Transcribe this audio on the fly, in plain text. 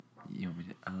You want me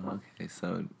to? Oh, okay.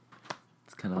 So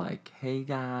it's kind of like, hey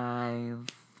guys,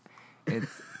 it's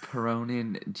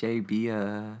Peronin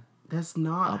JB. That's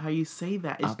not how you say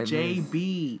that. It's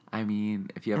JB. I mean,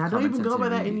 if you have and I don't even go by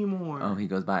that anymore. Oh, he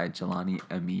goes by Jelani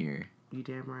Amir. You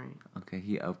damn right. Okay,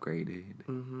 he upgraded.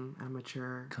 I'm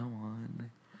mature. Come on.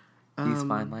 He's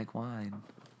fine like wine.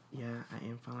 Yeah, I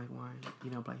am fine like wine. You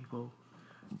know, black people.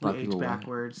 Black age people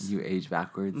backwards. You age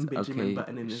backwards. Benjamin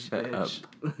Button in this shut bitch.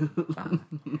 up.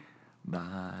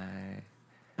 Bye.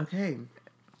 Okay.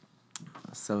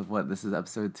 So what? This is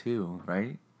episode 2,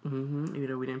 right? Even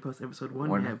though we didn't post episode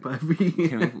 1 yet, but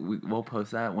we'll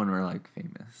post that when we're like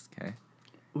famous, okay?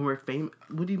 When we're famous?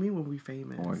 What do you mean when we're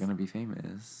famous? When we're gonna be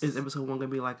famous. Is episode 1 gonna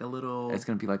be like a little? It's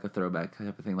gonna be like a throwback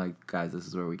type of thing. Like, guys, this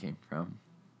is where we came from.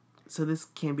 So this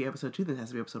can't be episode 2. This has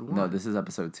to be episode 1. No, this is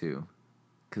episode 2.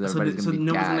 Because everybody's gonna be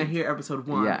no gagged. one's gonna hear episode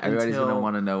 1. Yeah, everybody's gonna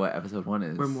want to know what episode 1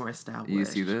 is. We're more established. You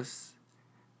see this?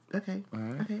 Okay. All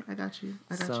right. Okay, I got you.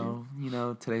 So,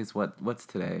 today's what's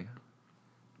today?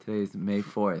 Today's May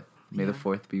 4th. May the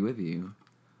 4th be with you.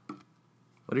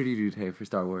 What did you do today for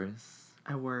Star Wars?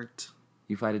 I worked.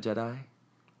 You fight a Jedi?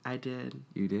 I did.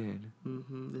 You did?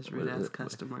 This rude-ass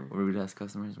customer. Rude-ass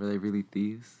customers? Were they really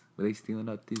thieves? Were they stealing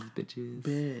up these bitches?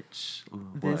 Bitch. Ooh,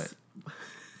 what?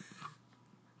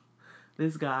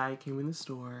 This guy came in the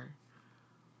store,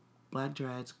 black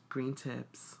dreads, green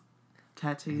tips,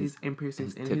 tattoos and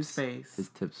piercings in his face. His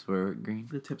tips were green?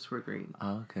 The tips were green.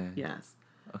 Oh, okay. Yes.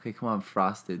 Okay, come on,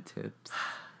 frosted tips.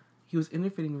 He was in the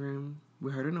fitting room.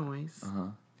 We heard a noise. Uh-huh.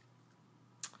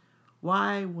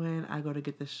 Why, when I go to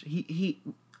get this... we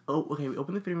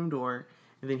open the fitting room door,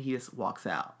 and then he just walks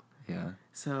out. Yeah.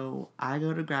 So I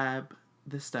go to grab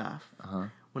the stuff. Uh-huh.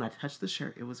 When I touched the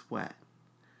shirt, it was wet.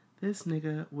 This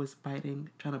nigga was trying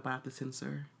to bite off the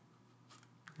sensor.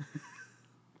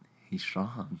 He's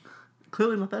strong.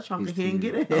 Clearly not that strong, because he didn't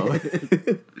get it. Oh.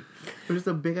 It was just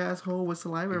a big-ass hole with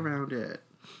saliva around it.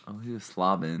 Oh, he was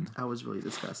slobbing. I was really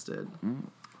disgusted.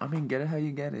 I mean, get it how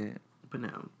you get it. But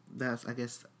no, that's, I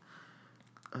guess,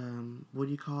 what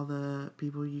do you call the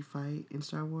people you fight in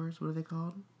Star Wars? What are they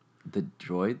called? The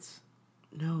droids?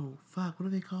 No, fuck, what are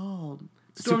they called?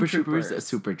 Super Troopers?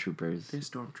 Super Troopers. They're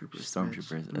Stormtroopers.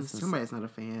 Stormtroopers. Somebody's not a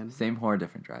fan. Same horror,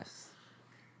 different dress.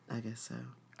 I guess so.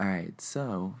 Alright,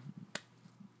 so...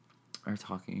 What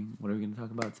are we going to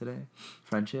talk about today?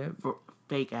 Friendship?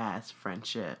 Fake-ass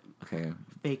friendship. Okay.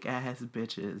 Fake-ass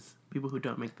bitches. People who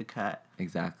don't make the cut.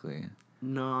 Exactly.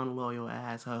 Non-loyal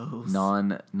assholes.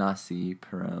 Non-Nasi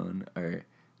Peron or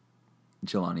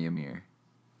Jelani Amir.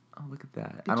 Oh, look at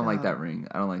that. Good I don't like job. that ring.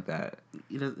 I don't like that.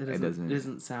 It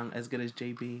doesn't sound as good as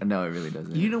JB. No, it really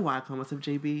doesn't. You know why I call myself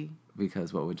JB?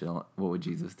 Because what would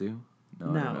Jesus do? No.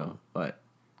 I don't know. What?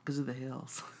 Because of the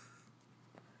hills.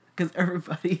 Because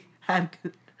everybody had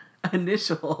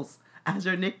initials as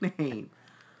their nickname.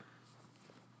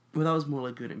 Well, that was more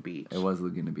Laguna Beach. It was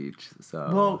Laguna Beach, so...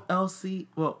 Well, LC...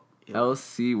 Well...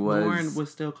 LC was... Lauren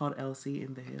was still called LC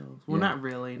in the hills. Well, not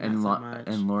really. Not so much.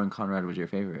 And Lauren Conrad was your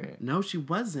favorite. No, she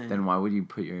wasn't. Then why would you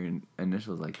put your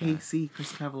initials like that? KC,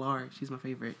 Chris Cavallari. She's my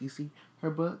favorite. You see her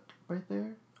book right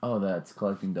there? Oh, that's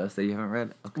Collecting Dust that you haven't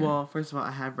read? Okay. Well, first of all,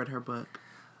 I have read her book.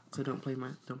 So don't play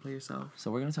yourself. So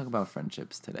we're going to talk about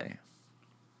friendships today.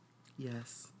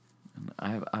 Yes. And I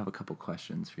have a couple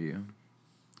questions for you.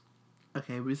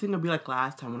 Okay, but this ain't gonna be like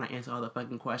last time when I answer all the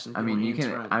fucking questions.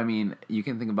 You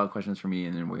can think about questions for me,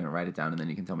 and then we're gonna write it down, and then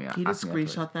you can tell me. Can you just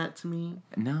screenshot that to me?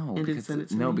 No, and because send it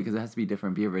to me? because it has to be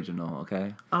different. Be original,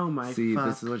 okay? Oh my! See, fuck.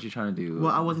 this is what you're trying to do.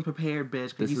 Well, I wasn't prepared,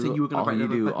 bitch. Because you said you were gonna all write you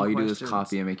do. All you do is questions.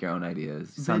 copy and make your own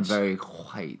ideas. You sound very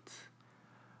white.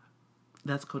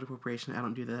 That's code appropriation. I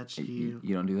don't do that. That's you.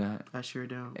 You don't do that. I sure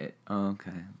don't.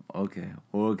 Okay.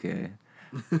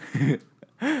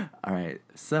 All right.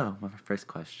 So my first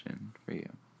question for you.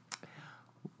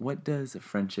 What does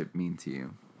friendship mean to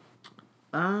you?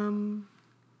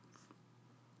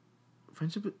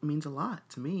 Friendship means a lot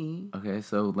to me. Okay,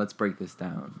 so let's break this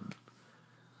down.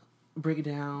 Break it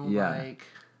down. Yeah.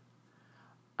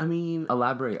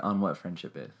 Elaborate on what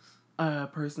friendship is. A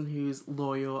person who's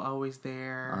loyal, always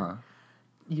there.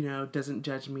 Uh-huh. Doesn't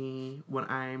judge me when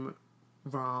I'm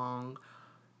wrong.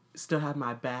 Still have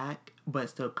my back, but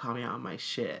still call me out on my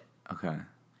shit. Okay.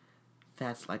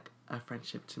 That's like a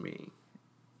friendship to me.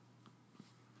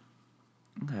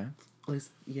 Okay. At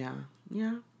least, yeah.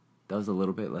 That was a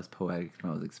little bit less poetic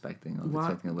than I was expecting. I was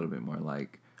expecting a little bit more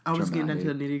like I was dramatic. getting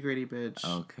down to the nitty gritty, bitch.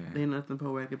 Okay. There ain't nothing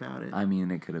poetic about it. I mean,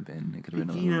 it could have been. It could have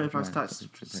been. If I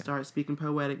start speaking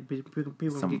poetic,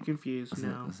 people get confused.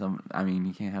 No.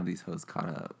 You can't have these hoes caught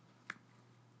up.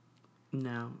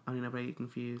 No, I mean nobody get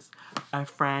confused. A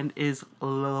friend is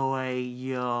loyal.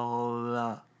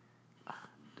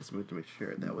 Just wanted to make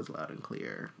sure that was loud and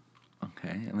clear.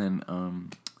 Okay, and then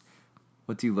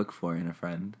what do you look for in a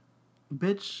friend?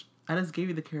 Bitch, I just gave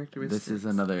you the characteristics. This is a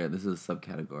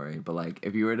subcategory, but like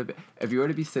if you were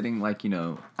to be sitting like, you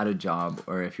know, at a job,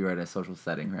 or if you were at a social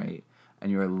setting, right,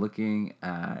 and you were looking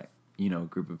at, you know, a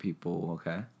group of people,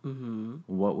 okay,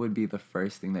 what would be the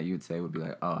first thing that you would say would be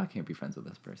like, oh, I can't be friends with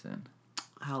this person?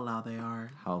 How loud they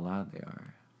are. How loud they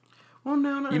are. Well,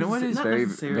 no, not you know what is very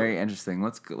necessarily. very interesting.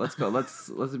 Let's be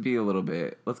a little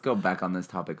bit. Let's go back on this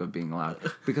topic of being loud,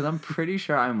 because I'm pretty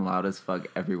sure I'm loud as fuck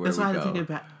everywhere That's we why I go. had to take it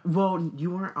back. Well,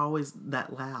 you weren't always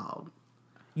that loud.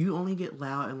 You only get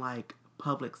loud in like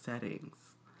public settings,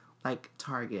 like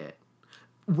Target,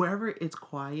 wherever it's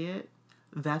quiet.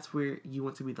 That's where you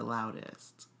want to be the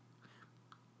loudest.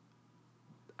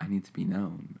 I need to be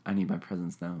known. I need my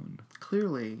presence known.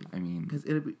 Clearly. I mean, because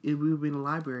it would be in the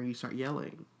library and you start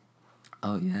yelling.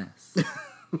 Oh, yes.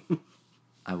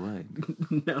 I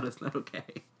would. No, that's not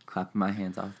okay. Clapping my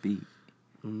hands off beat.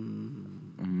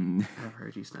 I've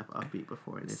heard you snap off beat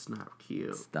before and it's not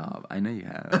cute. Stop. I know you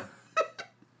have.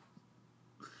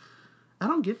 I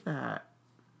don't get that.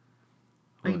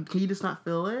 Like, What? can you just not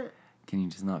feel it? Can you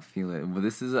just not feel it? Well,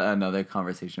 this is another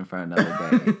conversation for another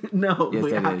day. No. Yes,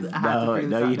 wait, it is. No,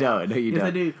 you don't. No, you yes, don't.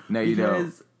 I do. No, you don't.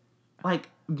 Because, like,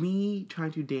 me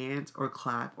trying to dance or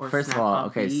clap or First snap of all, off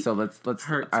okay, beat so let's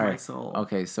hurts all my right. soul.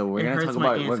 Okay, so we're It gonna hurts talk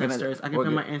my about ancestors. I can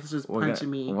feel my ancestors punching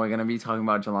me. We're gonna be talking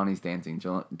about Jelani's dancing.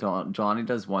 Jelani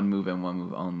does one move and one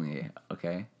move only.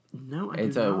 Okay. No,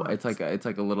 It's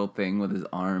like a little thing with his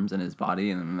arms and his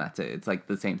body, and then that's it. It's like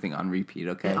the same thing on repeat.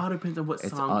 Okay. It all depends on what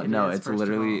song it's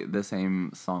literally the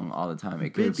same song all the time.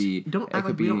 It could be. Don't act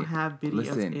like we don't have videos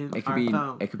Listen, in it could our be.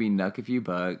 phone. It could be Nuck If You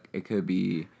Buck. It could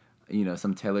be, you know,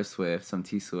 some Taylor Swift, some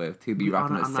T Swift. He'd be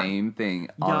rocking the same thing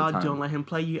all the time. Y'all don't let him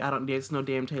play you. I don't dance to no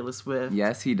damn Taylor Swift.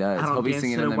 Yes, he does. I don't He'll be dance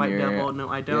singing to in the the White mirror. Devil. No,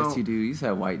 I don't. Yes, you do. You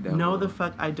said White Devil. No, the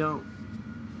fuck I don't.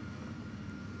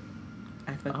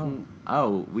 I fucking.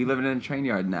 Oh, we live in a train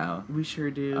yard now. We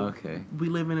sure do. Okay. We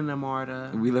live in a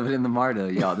MARTA. We live in the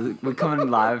MARTA, y'all. We're coming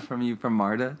live from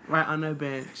MARTA. Right on the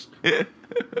bench.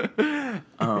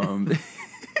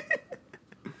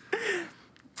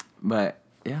 But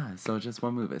yeah, so just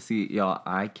one move. See, y'all,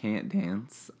 I can't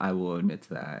dance. I will admit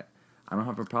to that. I don't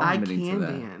have a problem admitting to that.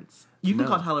 I can dance. You can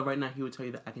call Tyler right now. He would tell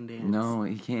you that I can dance. No,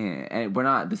 he can't. And we're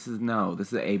not. This is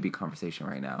an A/B conversation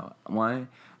right now. Why?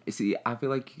 See, I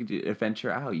feel like you could venture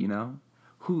out. You know,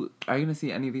 who are you gonna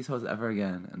see any of these hoes ever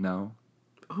again? No.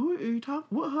 Who are you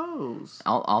talking? What hoes?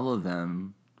 All of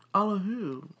them. All of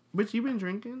who? Bitch, you been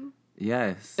drinking?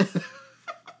 Yes.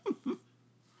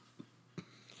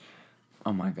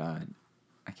 Oh my god,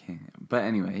 I can't. But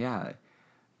anyway, yeah.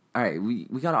 All right, we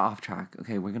got off track.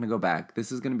 Okay, we're gonna go back.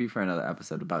 This is gonna be for another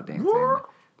episode about dancing.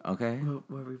 Okay.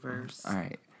 We'll reverse. All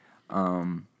right.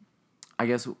 I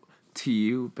guess to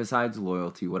you, besides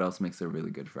loyalty, what else makes a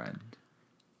really good friend?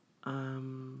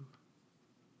 Someone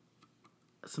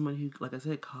who, like I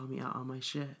said, called me out on my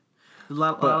shit. A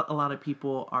lot of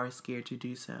people are scared to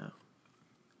do so.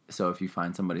 So if you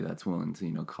find somebody that's willing to,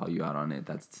 you know, call you out on it,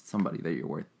 that's somebody that you're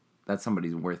worth. That's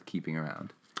somebody's worth keeping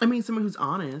around. I mean, someone who's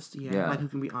honest, yeah. Like who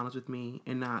can be honest with me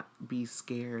and not be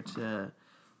scared to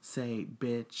say,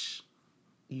 bitch,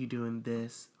 you doing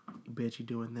this, bitch, you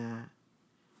doing that,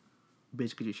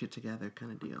 bitch, get your shit together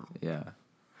kind of deal. Yeah.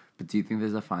 But do you think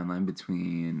there's a fine line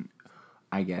between,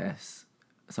 I guess,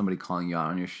 somebody calling you out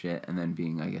on your shit and then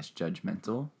being, I guess,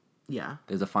 judgmental? Yeah.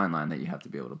 There's a fine line that you have to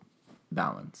be able to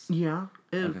balance. Yeah,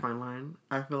 it is a fine line.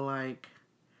 I feel like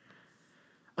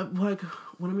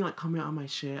when I mean, like, call me out on my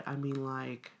shit, I mean,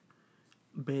 like,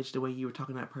 bitch, the way you were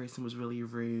talking to that person was really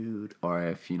rude. Or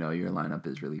if, you know, your lineup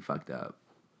is really fucked up.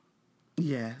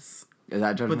 Yes. Is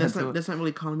that judgmental? But that's not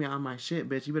really calling me out on my shit,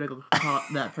 bitch. You better go call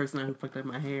that person out who fucked up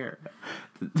my hair.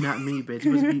 Not me,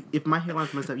 bitch. If my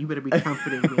hairline's messed up, you better be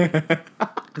comforting me.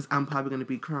 Because I'm probably going to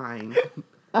be crying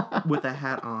with a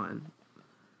hat on.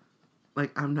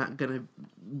 Like, I'm not going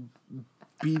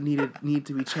to need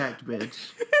to be checked,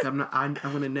 bitch. I'm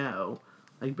gonna know.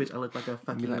 Like, bitch, I look like a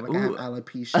fucking I have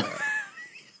alopecia.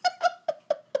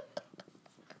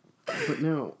 But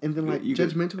no, and then like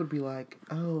judgmental would be like,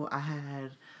 oh, I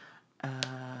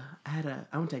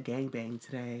went to a gangbang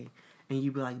today, and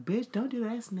you'd be like, bitch, don't do that,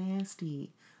 that's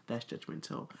nasty. That's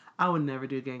judgmental. I would never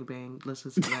do a gangbang. Let's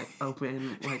just like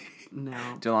open, like, no.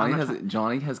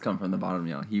 Jelani has come from the bottom,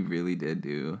 y'all. He really did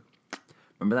do.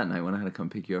 Remember that night when I had to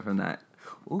come pick you up from that?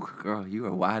 Ooh, girl, you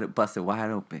were busted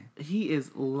wide open. He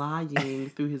is lying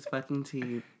through his fucking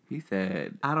teeth. He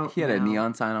said He had a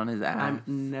neon sign on his ass. I'm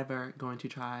never going to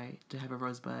try to have a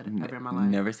rosebud ever in my life.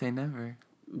 Never say never.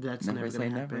 That's never say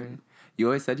never. You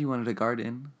always said you wanted a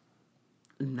garden.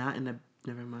 Not in a...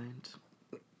 Never mind.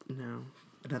 No.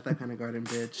 Not that kind of garden,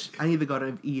 bitch. I need the Garden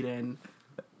of Eden.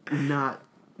 Not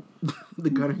the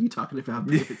garden you talking about,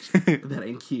 bitch. That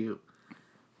ain't cute.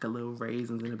 Got little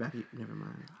raisins in the back. Never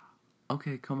mind.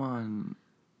 Okay, come on.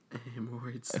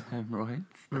 Hemorrhoids. Hemorrhoids?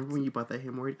 Remember when you bought that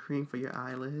hemorrhoid cream for your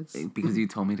eyelids? Because you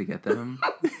told me to get them.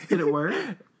 Did it work?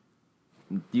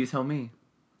 You tell me.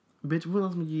 Bitch, when was the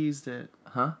last time you used it?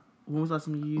 Huh? When was the last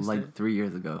time you used it? Like 3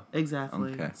 years ago.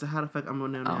 Exactly. Okay. So how the fuck I'm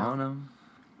gonna know now? I don't know.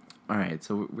 Alright,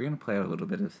 so we're gonna play out a little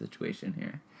bit of a situation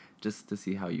here. Just to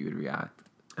see how you would react.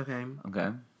 Okay. Okay?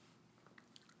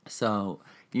 So,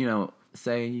 you know,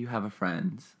 say you have a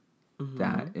friend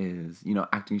that is, you know,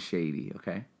 acting shady,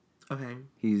 okay? Okay.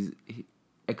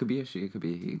 It could be a she, it could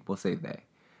be a he. We'll say they.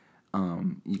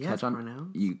 You catch on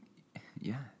pronouns.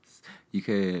 Yes.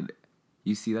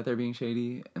 You see that they're being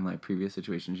shady in like previous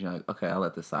situations, you're like, okay, I'll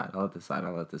let this slide,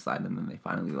 and then they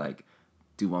finally like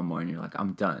do one more and you're like,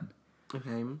 I'm done.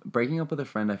 Okay. Breaking up with a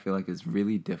friend I feel like is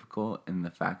really difficult in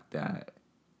the fact that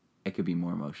it could be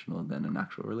more emotional than an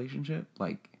actual relationship.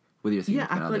 Like with your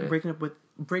significant I feel other. like breaking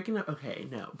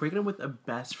up with a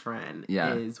best friend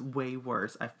is way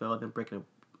worse, I feel, than breaking up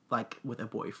like with a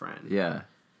boyfriend. Yeah.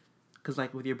 Because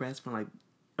like with your best friend, like,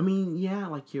 I mean, yeah,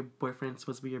 like your boyfriend's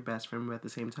supposed to be your best friend, but at the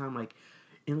same time, like,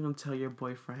 you're not gonna tell your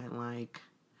boyfriend like,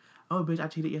 oh bitch, I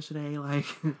cheated yesterday. Like,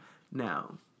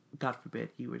 no, God forbid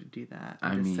you were to do that.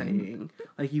 I'm just saying,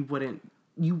 like, you wouldn't.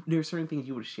 There's certain things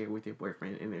you would share with your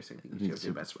boyfriend, and there's certain things you share with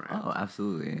your best friend. Oh,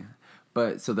 absolutely.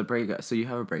 But so the breakup. So you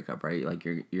have a breakup, right? Like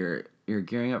you're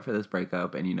gearing up for this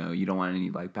breakup, and you know you don't want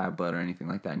any like bad blood or anything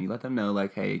like that, and you let them know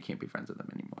like, hey, you can't be friends with them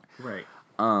anymore. Right.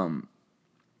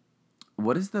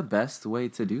 What is the best way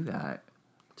to do that?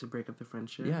 To break up the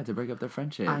friendship? Yeah, to break up the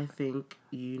friendship. I think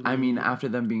after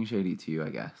them being shady to you, I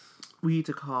guess. We need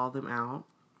to call them out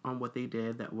on what they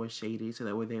did that was shady, so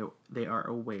that way they are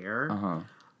aware.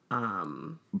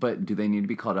 But do they need to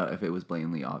be called out if it was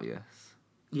blatantly obvious?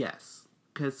 Yes,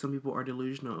 because some people are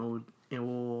delusional and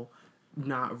will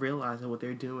not realize that what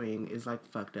they're doing is like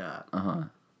fucked up.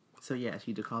 So yes,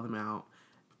 you need to call them out,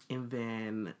 and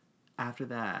then after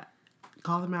that,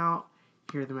 call them out,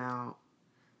 hear them out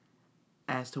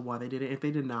as to why they did it. If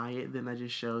they deny it, then that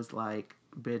just shows like,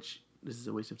 bitch, this is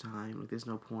a waste of time. Like, there's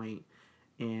no point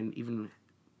in even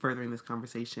furthering this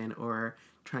conversation or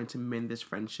trying to mend this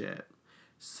friendship.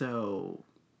 So,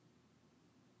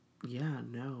 yeah,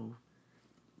 no.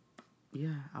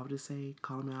 Yeah, I would just say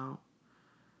call them out.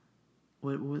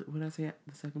 What did I say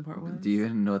the second part was? Do you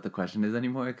even know what the question is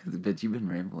anymore? Because, bitch, you've been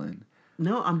rambling.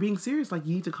 No, I'm being serious. Like,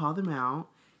 you need to call them out,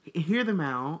 hear them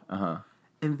out,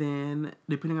 and then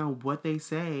depending on what they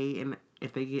say and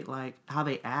if they get, like, how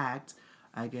they act,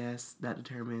 I guess that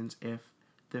determines if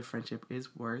the friendship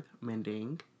is worth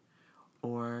mending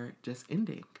or just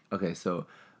ending. Okay, so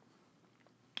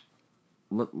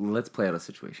let's play out a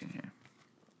situation here.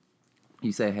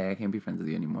 You say, hey, I can't be friends with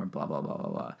you anymore, blah, blah, blah, blah,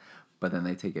 blah. But then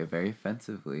they take it very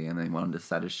offensively and they want to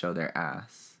decide to show their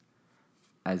ass.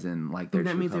 As in, like, their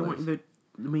true colors.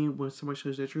 When someone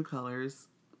shows their true colors,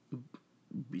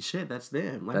 shit, that's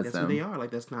them. Like, that's them. who they are. Like,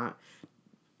 that's not...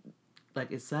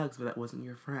 Like, it sucks, but that wasn't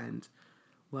your friend.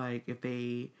 Like, if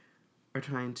they are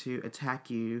trying to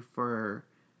attack you for...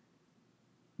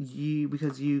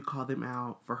 because you call them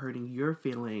out for hurting your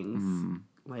feelings,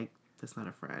 like, that's not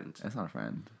a friend. That's not a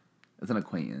friend. It's an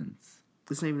acquaintance.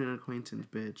 It's not even an acquaintance,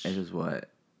 bitch. It's just what?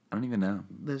 I don't even know.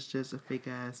 That's just a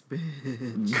fake-ass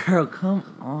bitch. Girl, come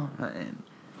on.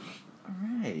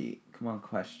 Alright. Come on,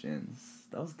 questions.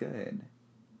 That was good.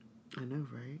 I know,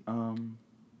 right?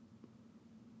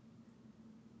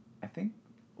 I think,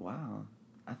 wow.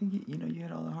 I think, you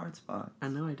hit all the hard spots. I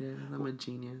know I did. I'm a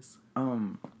genius. I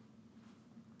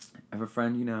have a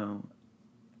friend,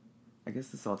 I guess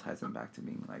this all ties in back to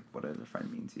being like, what does a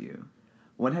friend mean to you?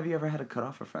 When have you ever had to cut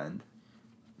off a friend?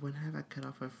 When have I cut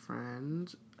off a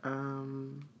friend? I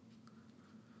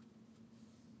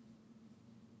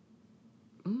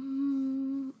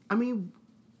mean,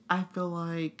 I feel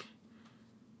like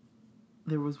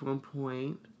there was one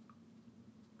point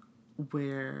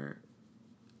where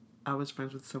I was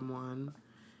friends with someone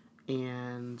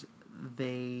and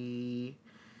they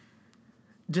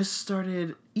just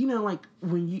started, like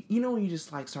when you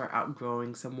just like start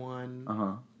outgrowing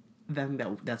someone. Then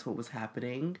that's what was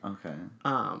happening. Okay.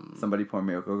 Somebody poured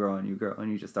Miracle Grow on you, girl,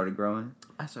 and you just started growing?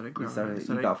 I started growing.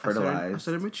 You got fertilized. I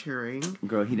started maturing.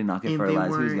 Girl, he did not get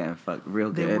fertilized. He was getting fucked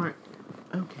real good. They weren't...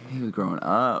 Okay. He was growing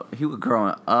up. He was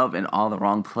growing up in all the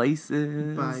wrong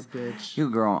places. Bye, bitch. He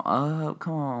was growing up.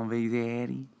 Come on, baby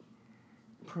daddy.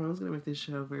 Pro's gonna make this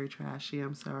show very trashy.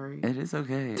 I'm sorry. It is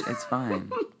okay. It's fine.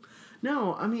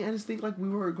 No, I mean, I just think, like, we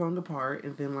were growing apart,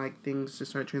 and then, like, things just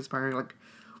started transpiring. Like,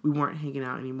 we weren't hanging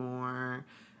out anymore,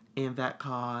 and that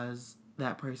caused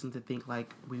that person to think,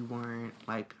 like, we weren't,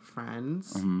 like,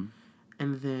 friends. Mm-hmm.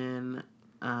 And then,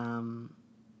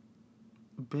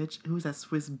 bitch, who's that?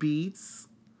 Swiss Beats?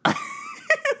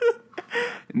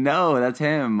 No, that's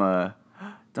him.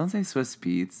 Don't say Swiss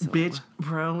Beats. Bitch,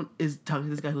 bro is talking to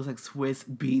this guy who's like Swiss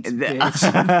Beats, bitch.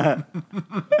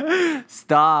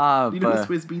 Stop. You know what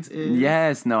Swiss Beats is?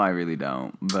 Yes. No, I really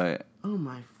don't. But Oh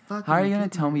my fucking how are you gonna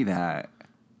goodness. tell me that?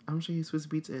 I'm sure who Swiss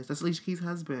Beats is. That's Alicia Keys'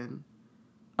 husband.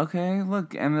 Okay,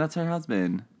 look, and that's her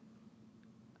husband.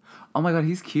 Oh my god,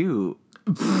 he's cute.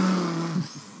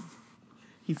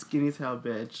 He's skinny as hell,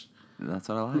 bitch. That's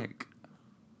what I like.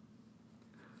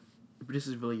 This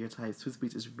is really your type. Swiss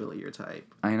Beats is really your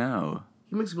type. I know.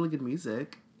 He makes really good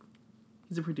music.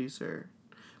 He's a producer.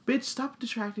 Bitch, stop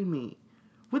distracting me.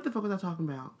 What the fuck was I talking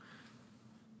about?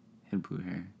 He had blue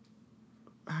hair.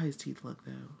 How his teeth look,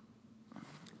 though.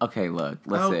 Okay, look,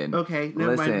 listen. Oh, okay,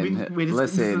 never listen, mind. This is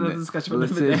listen, another discussion for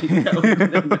listen. another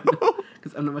day. No.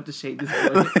 Because I'm not about to shade this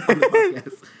boy on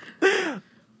the podcast.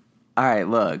 All right,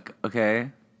 look,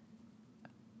 okay?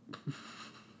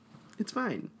 It's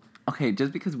fine. Okay,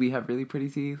 just because we have really pretty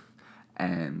teeth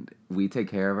and we take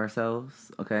care of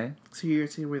ourselves, okay? So you're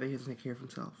saying where he doesn't take care of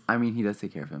himself? I mean, he does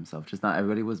take care of himself. Just not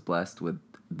everybody was blessed with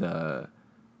the...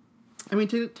 I mean,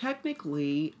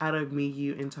 technically, out of me,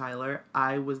 you, and Tyler,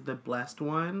 I was the blessed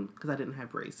one because I didn't have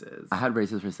braces. I had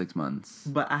braces for 6 months.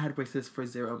 But I had braces for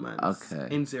 0 months.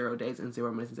 Okay. In 0 days, in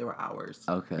 0 minutes, in 0 hours.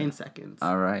 Okay. In seconds.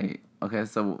 All right. Okay,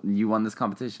 so you won this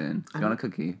competition. You want a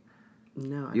cookie?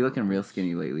 No. You're looking real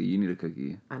skinny lately. You need a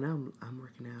cookie. I know. I'm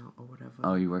working out or whatever.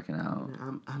 Oh, you working out? You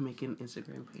know, I'm making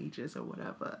Instagram pages or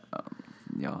whatever.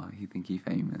 Yo, he think he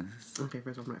famous. Okay,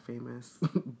 first of all, I'm not famous.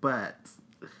 But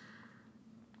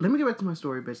let me get back to my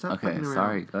story, bitch. Stop fucking around.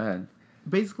 Sorry. Go ahead.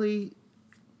 Basically,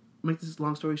 make this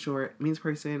long story short, me and this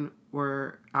person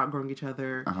were outgrowing each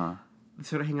other. Uh-huh.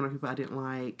 Started hanging out with people I didn't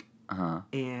like. Uh-huh.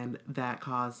 And that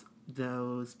caused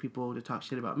those people to talk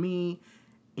shit about me.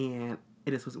 And it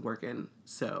just wasn't working.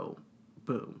 So,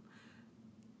 boom.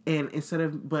 And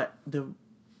but the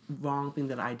wrong thing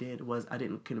that I did was I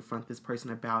didn't confront this person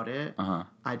about it. Uh-huh.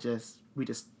 We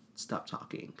just stopped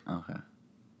talking. Okay.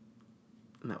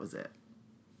 And that was it.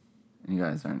 And you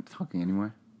guys aren't talking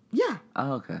anymore? Yeah.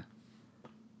 Oh, okay.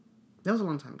 That was a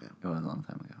long time ago. It was a long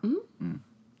time ago. Mm-hmm.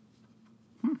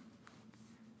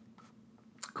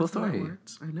 Cool That's how it story.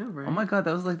 works. I know, right? Oh my god,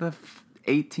 that was like the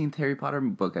 18th Harry Potter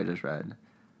book I just read.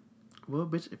 Well,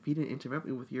 bitch, if you didn't interrupt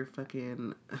me with your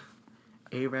fucking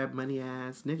Arab money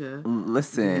ass nigga,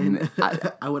 Listen,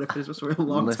 I would have finished my story a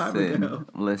long time ago.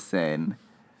 Listen,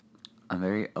 I'm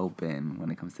very open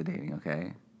when it comes to dating,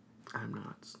 okay? I'm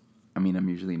not. I mean, I'm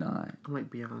usually not. I'm like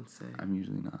Beyonce. I'm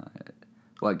usually not.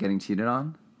 What, getting cheated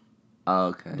on? Oh,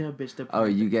 okay. No, bitch. Oh,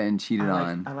 you getting cheated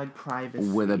on? I like privacy.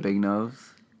 With a big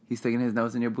nose? He's sticking his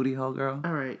nose in your booty hole, girl?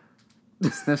 All right.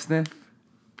 Sniff, sniff?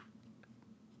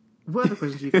 What other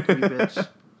questions do you got for me, bitch?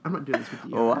 I'm not doing this with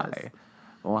you. Why?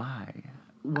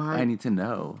 Why? I need to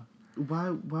know.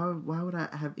 Why would I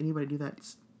have anybody do that?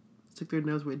 Stick their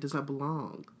nose where it does not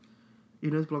belong.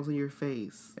 Your nose belongs on your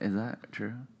face. Is that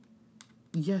true?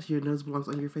 Yes, your nose belongs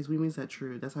on your face. What do you mean is that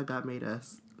true? That's how God made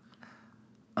us.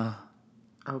 I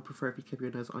would prefer if you kept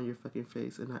your nose on your fucking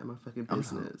face and not in my fucking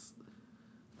business.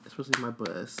 Especially my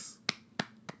bus.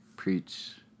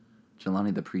 Preach.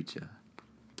 Jelani the preacher.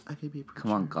 I could be a preacher.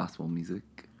 Come on, gospel music.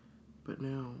 But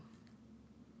no.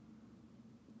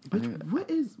 But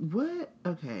what?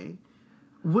 Okay.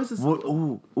 What's this? What?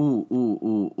 Ooh.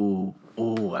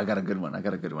 I got a good one.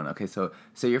 Okay, so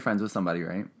you're friends with somebody,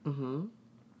 right? Mm-hmm.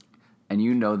 And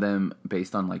you know them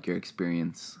based on, like, your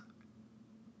experience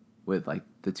with, like,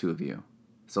 the two of you.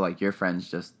 So, like, you're friends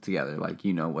just together. Like,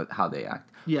 you know how they act.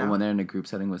 Yeah. But when they're in a group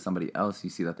setting with somebody else, you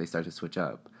see that they start to switch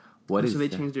up. So they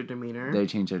change their demeanor? They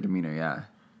change their demeanor, yeah.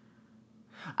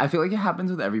 I feel like it happens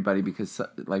with everybody because,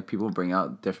 like, people bring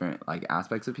out different, like,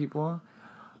 aspects of people.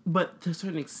 But to a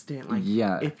certain extent, like,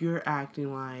 yeah. If you're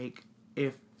acting like,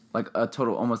 like, a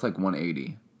total, almost, like,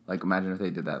 180. Like, imagine if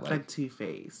they did that, like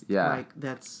Two-Faced. Yeah. Like,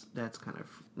 that's kind of,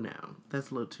 no.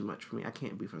 That's a little too much for me. I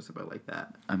can't be friends with somebody like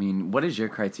that. I mean, what is your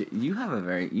criteria? You have a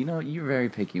very, you're very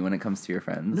picky when it comes to your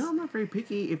friends. No, I'm not very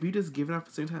picky. If you just give it off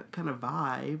a certain kind of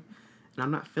vibe, and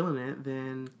I'm not feeling it,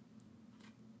 then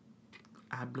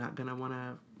I'm not going to want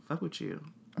to fuck with you.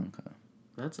 Okay.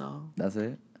 That's all. That's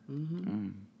it?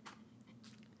 Mm-hmm.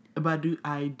 But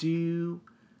I do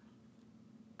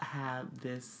have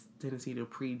this tendency to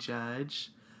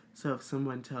prejudge. So if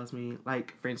someone tells me,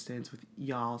 like, for instance, with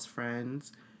y'all's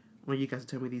friends, when you guys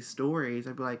tell me these stories,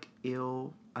 I'd be like,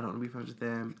 ew, I don't want to be friends with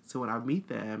them. So when I meet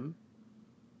them,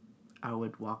 I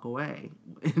would walk away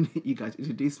and you guys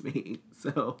introduce me.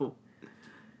 So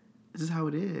this is how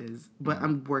it is. But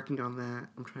I'm working on that.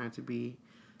 I'm trying to be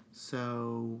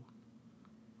so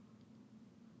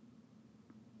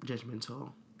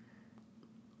judgmental.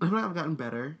 I feel like I've gotten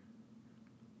better.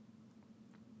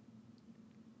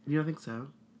 You don't think so?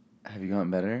 Have you gotten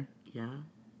better? Yeah.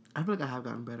 I feel like I have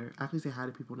gotten better. I actually say hi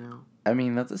to people now. I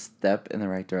mean, that's a step in the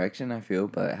right direction, I feel,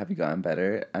 but have you gotten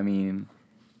better? I mean,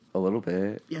 a little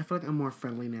bit. Yeah, I feel like I'm more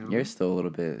friendly now. You're still a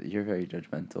little bit. You're very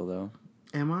judgmental, though.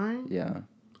 Am I? Yeah.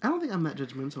 I don't think I'm that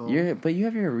judgmental. But you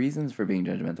have your reasons for being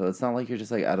judgmental. It's not like you're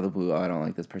just like out of the blue, oh, I don't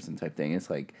like this person type thing. It's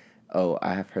like, oh,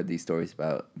 I have heard these stories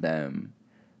about them.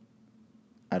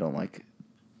 I don't like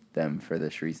them for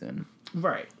this reason.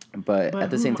 Right. But at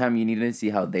the same time, you need to see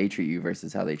how they treat you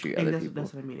versus how they treat other people.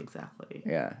 That's what I mean, exactly.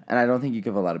 Yeah. And I don't think you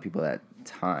give a lot of people that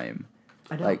time.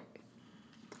 I don't. Like,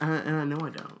 and I know I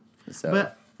don't. So.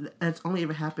 But that's only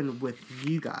ever happened with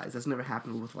you guys. That's never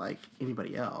happened with, like,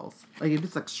 anybody else. Like, if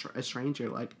it's, like, a stranger,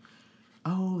 like,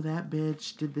 oh, that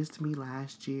bitch did this to me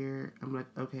last year. I'm like,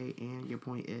 okay, and your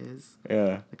point is?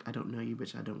 Yeah. Like, I don't know you,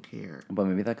 bitch. I don't care. But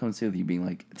maybe that comes to you being,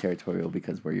 like, territorial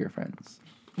because we're your friends.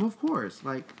 Well, of course.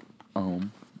 Like,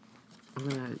 I'm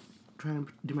gonna try and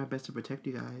do my best to protect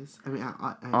you guys. I mean,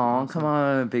 Oh, come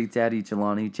on, Big Daddy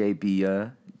Jelani,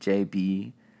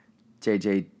 JB,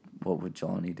 JJ. What would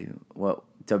Jelani do? What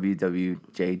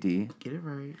WWJD? Get it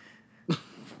right.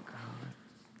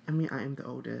 I mean, I am the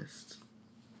oldest.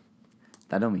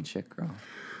 That don't mean shit, girl.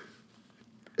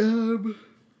 Ooh,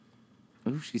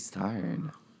 she's tired.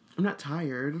 I'm not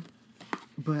tired,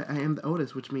 but I am the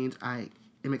oldest, which means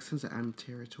it makes sense that I'm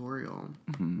territorial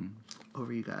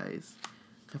over you guys.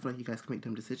 I feel like you guys can make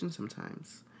dumb decisions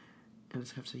sometimes. And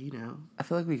just have to, I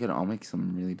feel like we could all make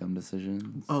some really dumb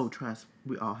decisions. Oh, trust.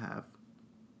 We all have.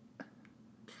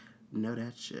 Know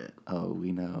that shit. Oh,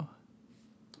 we know.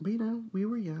 But, we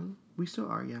were young. We still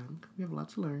are young. We have a lot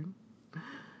to learn.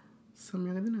 Some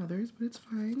younger than others, but it's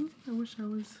fine. I wish I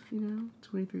was,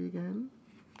 23 again.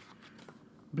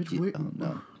 Bitch, oh,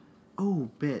 no. Oh,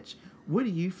 bitch. What do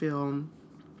you feel,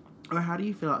 or how do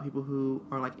you feel about people who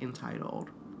are, like, entitled?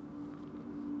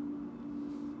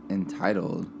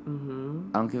 Entitled?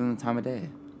 Mm-hmm. I don't give them the time of day.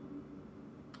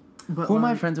 But who am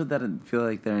I friends with that feel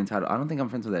like they're entitled? I don't think I'm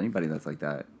friends with anybody that's like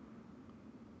that.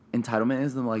 Entitlement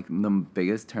is the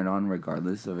biggest turn on,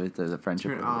 regardless of if it's a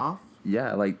friendship. Turn off?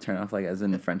 Yeah, like turn off, like as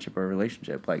in a friendship or a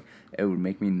relationship. Like it would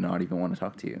make me not even want to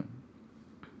talk to you.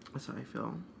 That's how I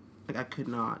feel. Like I could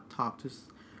not talk to.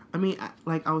 I mean,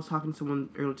 I was talking to someone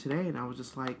earlier today, and I was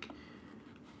just like,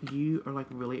 "You are like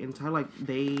really entitled. Like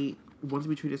they want to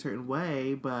be treated a certain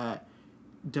way, but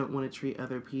don't want to treat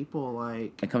other people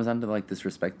like." It comes down to like this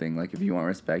respect thing. Like if you want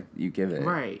respect, you give it.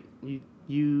 Right.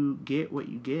 You get what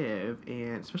you give,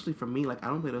 and especially for me, like I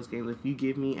don't play those games. If you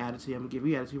give me attitude, I'm gonna give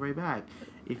you attitude right back.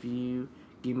 If you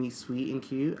give me sweet and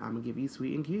cute, I'm gonna give you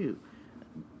sweet and cute.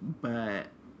 But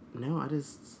no, I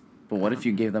just. But what if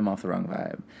you gave them off the wrong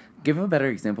vibe? Give them a better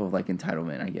example of like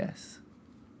entitlement, I guess.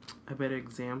 A better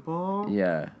example.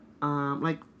 Yeah.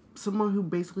 Like someone who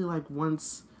basically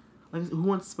wants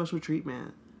special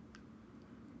treatment.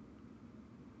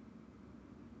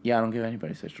 Yeah, I don't give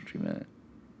anybody special treatment.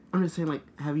 I'm just saying, like,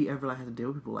 have you ever had to deal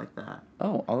with people like that?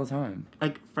 Oh, all the time.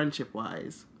 Like friendship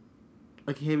wise.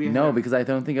 Like have you? No, because I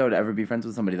don't think I would ever be friends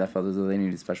with somebody that felt as though they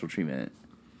needed special treatment.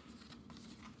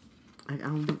 Like, I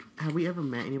don't think. Have we ever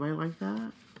met anybody like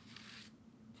that?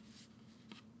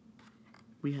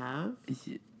 We have?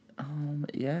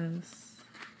 Yes.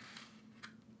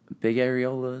 Big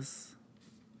areolas.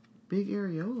 Big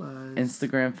areolas.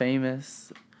 Instagram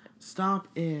famous. Stop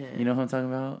it. You know who I'm talking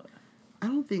about? I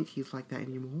don't think he's like that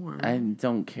anymore. I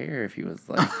don't care if he was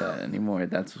like that anymore.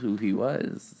 That's who he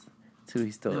was. That's who he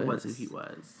still is. That was who he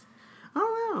was. I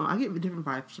don't know. I get a different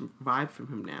vibe from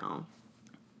him now.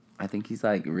 I think he's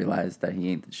like realized that he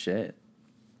ain't the shit.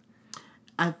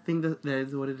 I think that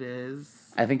is what it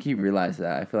is. I think he realized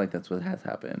that. I feel like that's what has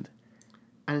happened.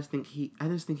 I just think he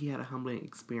had a humbling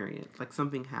experience. Like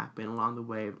something happened along the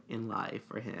way in life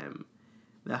for him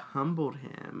that humbled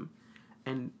him,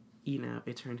 and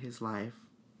it turned his life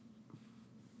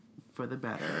for the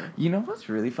better. You know what's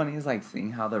really funny is like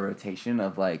seeing how the rotation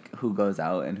of like who goes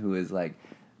out and who is like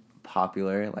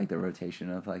popular, like the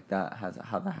rotation of like that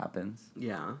how that happens.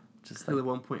 Yeah, just like at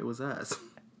one point it was us.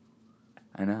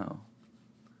 I know.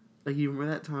 Like you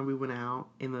remember that time we went out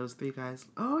and those three guys?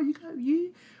 Oh,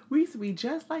 we used to be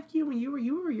just like you when you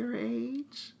were your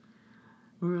age.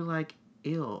 We were like,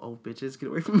 ew, old bitches, get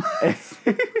away from us.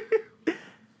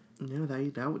 No,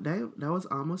 that was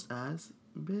almost us,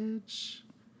 bitch.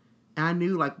 And I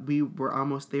knew like we were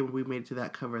almost there when we made it to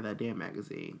that cover of that damn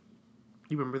magazine.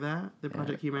 You remember that? The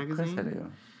Project Q magazine? Of course I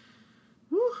do.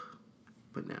 Woo.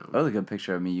 But no. That was a good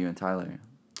picture of me, you, and Tyler.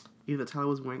 Either Tyler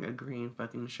was wearing a green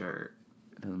fucking shirt.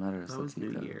 It doesn't matter. That was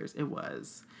New Year's. It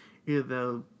was. Either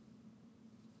though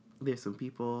there's some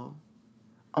people.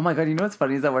 Oh my god, you know what's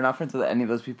funny is that we're not friends with any of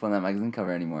those people in that magazine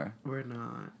cover anymore. We're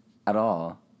not. At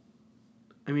all.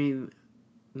 I mean,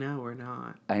 no, we're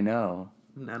not. I know.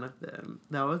 None of them.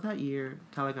 That was that year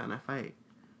Tyler got in a fight.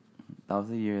 That was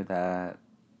the year that...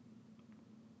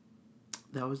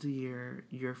 That was the year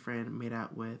your friend made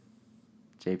out with...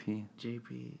 JP?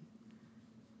 JP.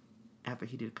 After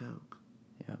he did coke.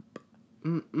 Yep.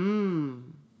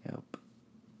 Yep.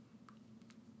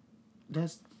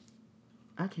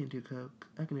 I can't do coke.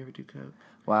 I can never do coke.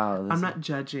 Wow. I'm not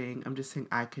judging. I'm just saying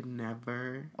I could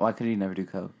never. Why could you never do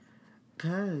coke?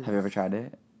 'Cause... Have you ever tried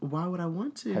it? Why would I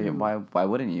want to? Why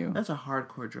wouldn't you? That's a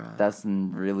hardcore drug. That's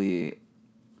really...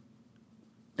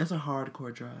 That's a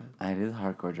hardcore drug. It is a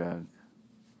hardcore drug.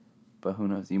 But who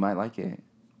knows? You might like it.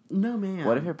 No, man.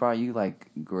 What if it brought you, like,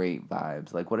 great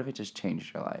vibes? Like, what if it just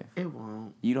changed your life? It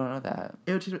won't. You don't know that.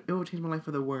 It would change my life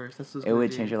for the worse. That's what it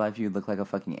would change your life. You'd look like a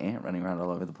fucking ant running around all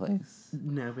over the place.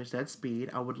 No, bitch, that speed.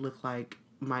 I would look like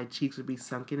my cheeks would be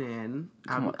sunken in.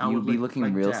 You'd be looking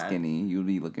like real death. skinny. You'd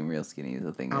be looking real skinny is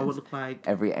the thing. I would look like...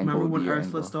 Every angle remember would be when your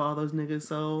Ursula angle. stole all those niggas'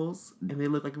 souls? And they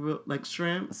look like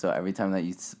shrimp? So every time that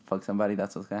you fuck somebody,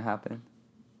 that's what's gonna happen?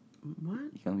 What?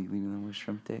 You're gonna be leaving them with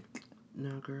shrimp dick?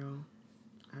 No, girl.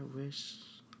 I wish...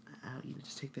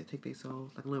 just take their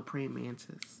souls like a little praying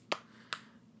mantis.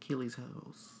 Achilles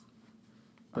hoes.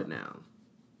 But now,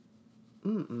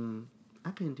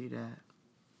 I couldn't do that.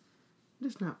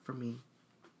 It's not for me.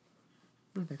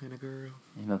 Not that kind of girl.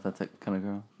 You're not that kind of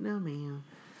girl? No, ma'am.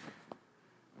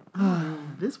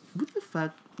 What the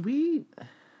fuck?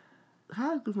 How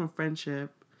did it go from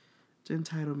friendship to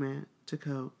entitlement to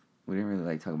coke? We didn't really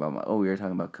like talk about we were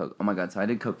talking about coke. Oh my god, so I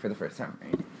did coke for the first time,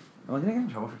 right? Am I gonna get in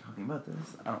trouble for talking about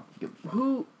this? I don't give a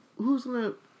fuck. Who's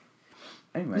gonna...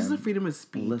 Anyway. This is a freedom of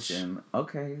speech. Listen,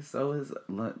 okay, so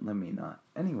let me not.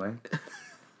 Anyway.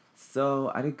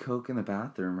 So, I did coke in the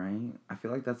bathroom, right? I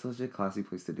feel like that's such a classy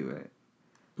place to do it.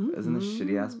 It was in this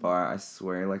shitty-ass bar. I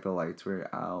swear, like, the lights were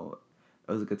out.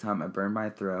 It was a good time. I burned my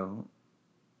throat.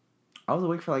 I was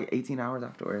awake for, like, 18 hours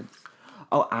afterwards.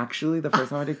 Oh, actually, the first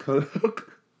time I did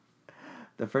coke...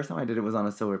 the first time I did it was on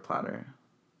a silver platter.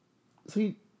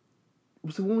 So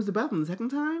when was the bathroom? The second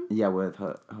time? Yeah, with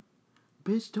her.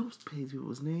 Bitch, don't say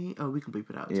people's name. Oh, we can bleep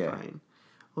it out. It's fine.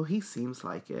 Well, he seems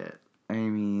like it. I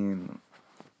mean...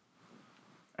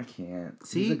 I can't.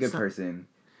 See, he's a good person.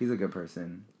 He's a good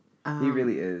person. He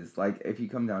really is. Like, if you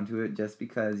come down to it, just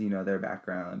because, you know, their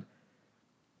background.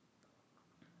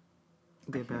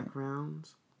 Their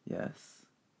backgrounds? Yes.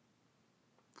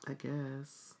 I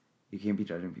guess. You can't be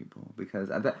judging people because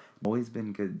I've always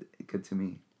been good to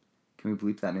me. Can we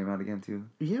bleep that name out again, too?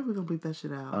 Yeah, we're going to bleep that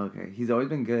shit out. Okay. He's always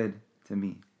been good to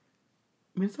me.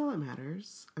 I mean, it's all that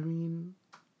matters. I mean...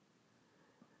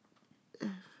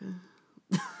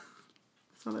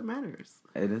 That's all that matters.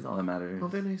 It is all that matters. Well,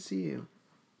 they're nice to you.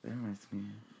 They're nice to me.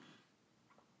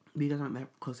 But you guys aren't that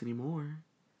close anymore.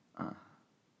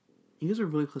 You guys were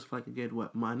really close for like a good,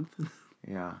 month?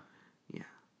 Yeah. Yeah.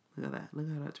 Look at that. Look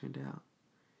how that turned out.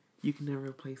 You can never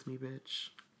replace me, bitch.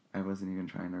 I wasn't even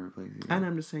trying to replace you. And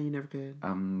I'm just saying you never could.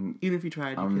 Even if you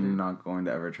tried, you couldn't. I'm not going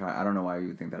to ever try. I don't know why you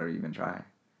would think that I would even try.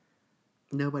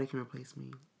 Nobody can replace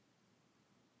me.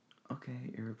 Okay,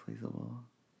 irreplaceable.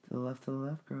 To the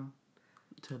left, girl.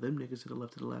 Tell them niggas to the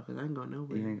left, because I ain't going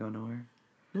nowhere. You ain't go nowhere?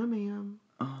 No, ma'am.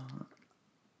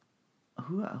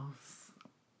 Who else?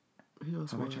 Who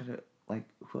else?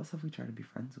 Who else have we tried to be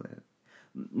friends with?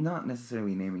 Not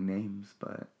necessarily naming names,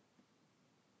 but...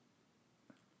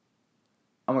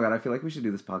 Oh my god, I feel like we should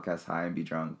do this podcast high and be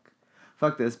drunk.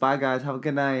 Fuck this. Bye, guys. Have a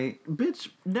good night. Bitch,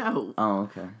 no. Oh,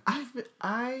 okay.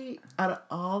 Out of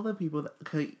all the people that...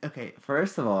 Okay.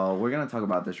 First of all, we're going to talk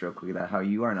about this real quick, that how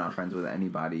you are not friends with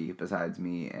anybody besides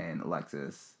me and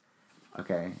Alexis.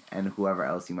 Okay? And whoever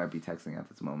else you might be texting at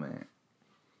this moment.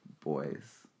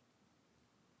 Boys.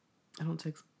 I don't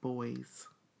text boys.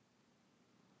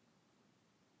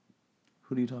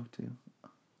 Who do you talk to?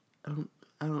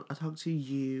 I talk to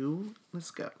you.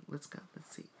 Let's go. Let's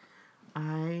see.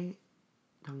 I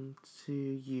talk to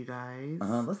you guys.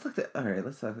 Let's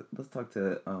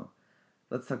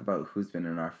talk about who's been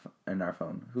in our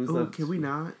phone. Can we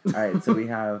not? All right, so we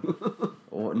have.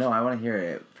 No, I want to hear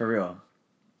it for real.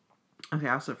 Okay,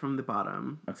 I'll start from the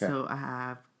bottom. Okay. So I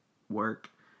have work,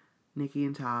 Nikki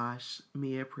and Tosh,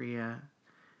 Mia, Priya,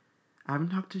 I haven't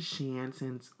talked to Shan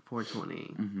since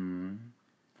 420.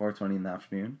 4:20 in the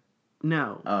afternoon?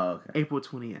 No. Oh, okay. April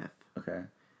 20th. Okay.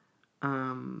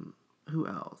 Who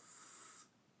else?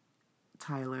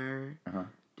 Tyler. Uh-huh.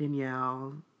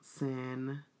 Danielle.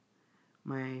 Sin.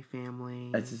 My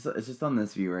family. It's just on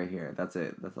this view right here. That's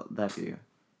it. That's that view.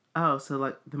 Oh, so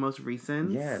like the most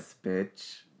recent? Yes,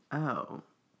 bitch. Oh.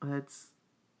 That's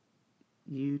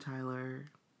you,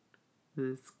 Tyler.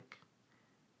 This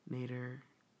Nader.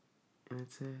 And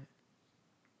that's it.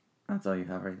 That's all you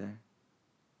have right there.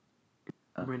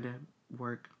 Oh. Brenda,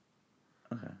 work.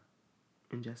 Okay.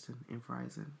 And Justin and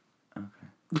Verizon.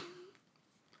 Okay.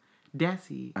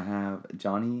 Desi. I have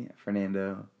Johnny,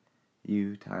 Fernando,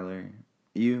 you, Tyler,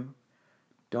 you,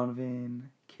 Donovan,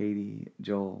 Katie,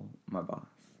 Joel, my boss,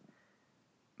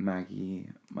 Maggie,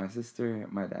 my sister,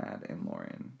 my dad, and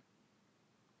Lauren.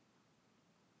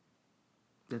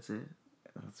 That's it.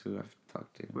 That's who I've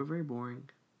talked to. We're very boring.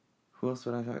 Who else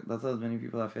would I talk? That's as many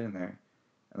people that fit in there.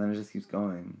 And then it just keeps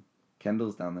going.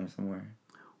 Kendall's down there somewhere.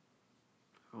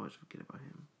 I always forget about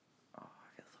him. Oh,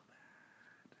 I feel so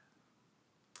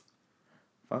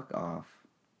bad. Fuck off.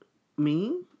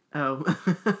 Me? Oh.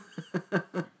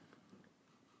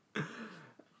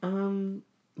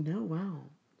 No, wow.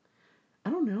 I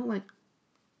don't know, like,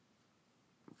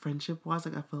 friendship-wise,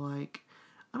 like, I feel like,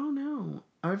 I don't know.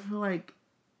 I feel like,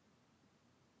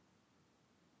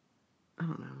 I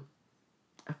don't know.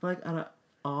 I feel like out of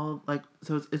all, like,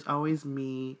 so it's always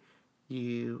me,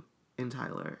 you, and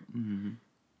Tyler. Mm-hmm.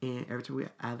 And every time we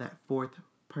add that fourth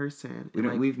person...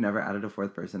 We've never added a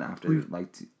fourth person after,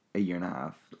 a year and a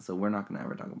half. So we're not going to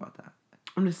ever talk about that.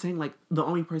 I'm just saying, like, the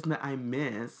only person that I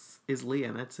miss is Leah,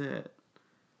 and that's it.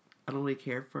 I don't really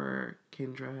care for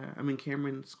Kendra. I mean,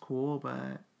 Cameron's cool,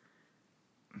 but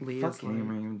Leah's fuck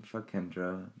Cameron, fuck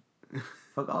Kendra.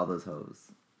 Fuck all those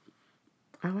hoes.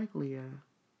 I like Leah.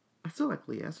 I still like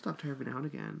Leah. I still talk to her every now and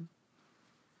again.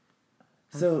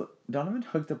 So, Donovan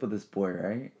hooked up with this boy,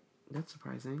 right? That's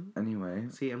surprising. Anyway.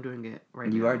 See, I'm doing it right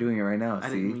now. You are doing it right now, I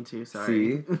see? didn't mean to,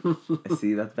 sorry. See?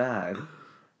 See, that's bad.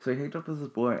 So he hooked up with this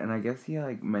boy, and I guess he,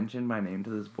 mentioned my name to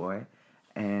this boy,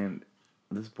 and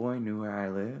this boy knew where I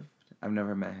lived. I've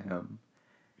never met him.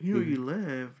 You know where you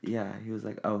lived? Yeah, he was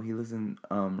like, oh, he lives in,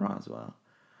 Roswell.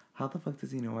 How the fuck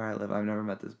does he know where I live? I've never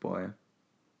met this boy.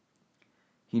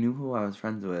 He knew who I was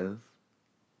friends with,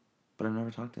 but I've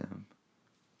never talked to him.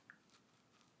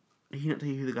 Did he not tell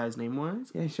you who the guy's name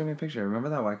was? Yeah, he showed me a picture. Remember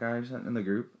that white guy I sent in the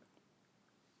group?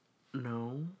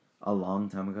 No. A long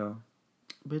time ago?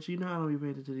 But you know I don't be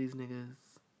paying attention to these niggas.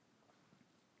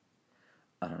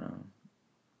 I don't know.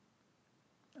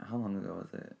 How long ago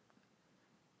was it?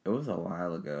 It was a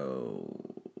while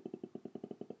ago.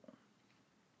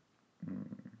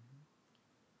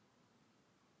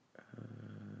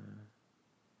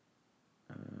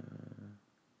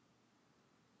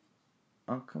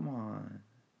 Oh, come on.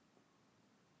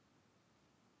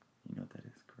 You know what that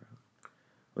is, gross.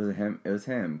 Was it him? It was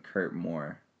him, Kurt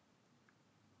Moore.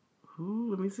 Who?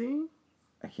 Let me see.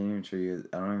 I can't even show you.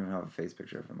 I don't even have a face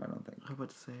picture of him, I don't think. I was about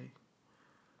to say.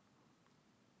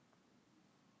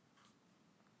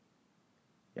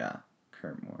 Yeah,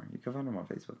 Kurt Moore. You can find him on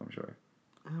Facebook, I'm sure.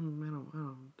 I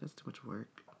don't. That's too much work.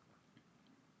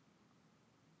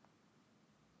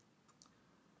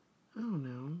 I don't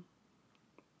know.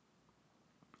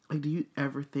 Like, do you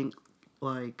ever think,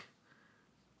 like,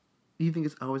 do you think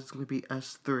it's always going to be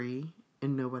us three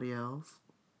and nobody else?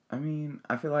 I mean,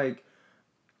 I feel like,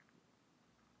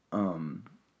 in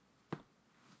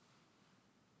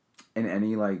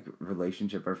any,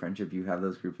 relationship or friendship, you have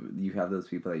those people that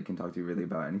you can talk to really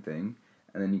about anything,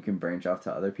 and then you can branch off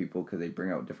to other people because they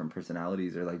bring out different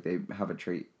personalities, or, they have a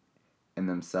trait in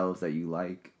themselves that you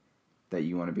like, that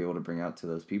you want to be able to bring out to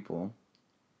those people.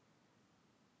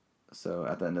 So,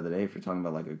 at the end of the day, if you're talking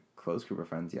about, a close group of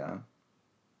friends, yeah.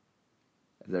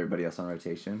 Is everybody else on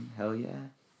rotation? Hell yeah.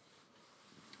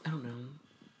 I don't know.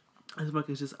 I feel like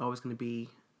it's just always going to be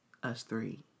us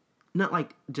three.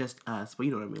 Not, just us, but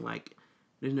you know what I mean?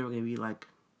 There's never going to be,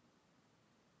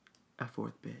 a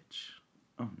fourth bitch.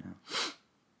 Oh, no.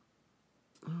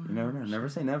 You never know. Never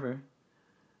say never.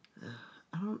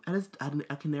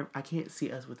 I can't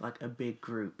see us with, a big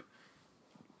group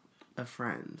of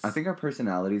friends. I think our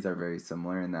personalities are very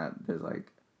similar in that there's,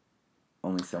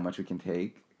 only so much we can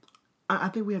take. I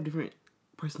think we have different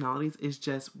personalities. It's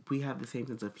just we have the same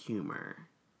sense of humor.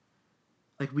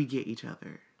 We get each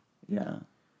other. Yeah.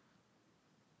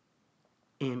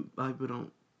 And a lot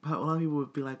of people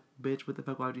would be like, bitch, what the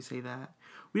fuck, why would you say that?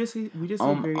 We just say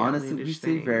very honestly, we say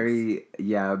things. very,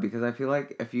 yeah, because I feel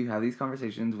like if you have these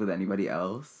conversations with anybody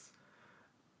else,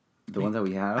 The ones that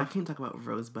we have? I can't talk about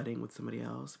rosebudding with somebody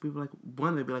else. People like,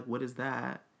 one, they'd be like, what is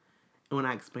that? And when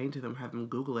I explain to them, have them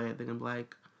Google it, they're going to be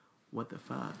like, what the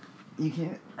fuck? You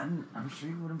can't, I'm sure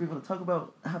you wouldn't be able to talk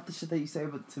about half the shit that you say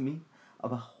to me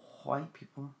about white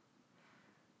people.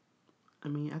 I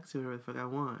mean, I can say whatever the fuck I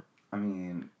want. I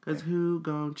mean... Because who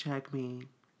gonna check me?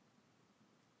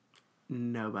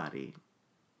 Nobody.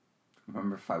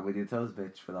 Remember, fight with your toes,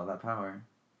 bitch, with all that power.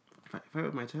 Fight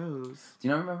with my toes. Do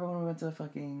you not remember when we went to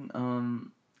fucking,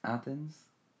 Athens?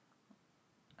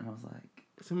 And I was like...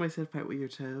 Somebody said fight with your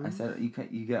toes? I said,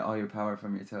 you get all your power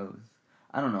from your toes.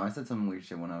 I don't know, I said some weird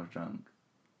shit when I was drunk.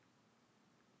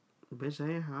 Bitch, that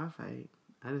ain't how I fight.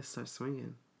 I just start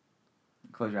swinging.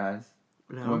 Close your eyes.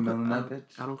 No,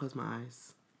 I don't close my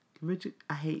eyes. Bitch,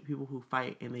 I hate people who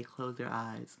fight and they close their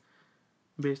eyes.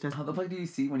 Bitch, that's... How the fuck do you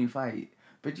see when you fight?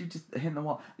 Bitch, you just hit the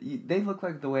wall. They look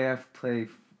like the way I play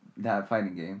that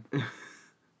fighting game.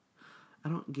 I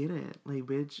don't get it. Like,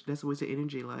 bitch, that's a waste of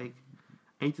energy. Like,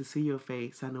 I need to see your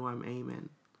face. I know where I'm aiming.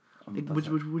 Like, what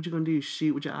you gonna do?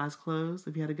 Shoot with your eyes closed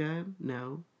if you had a gun?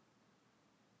 No.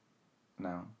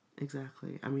 No.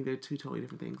 Exactly. I mean, they're two totally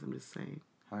different things. I'm just saying.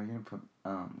 How are you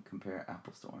gonna compare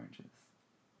apples to oranges?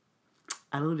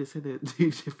 I literally just said they're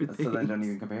two different things. So then don't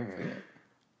even compare it.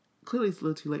 Clearly, it's a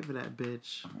little too late for that,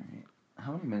 bitch. Alright.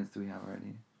 How many minutes do we have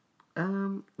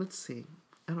already? Let's see.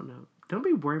 I don't know. Don't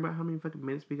be worried about how many fucking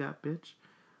minutes we got, bitch.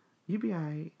 You be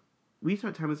alright. We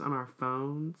start timing this on our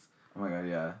phones. Oh my god,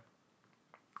 yeah.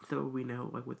 So we know,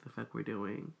 like, what the fuck we're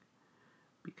doing.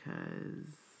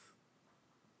 Because...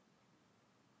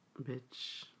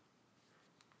 Bitch.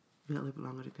 We got a little bit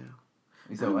longer to go.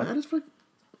 You said what? I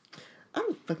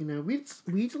don't fucking know. We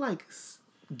need to, like,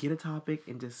 get a topic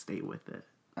and just stay with it.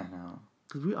 I know.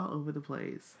 Because we're all over the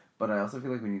place. But I also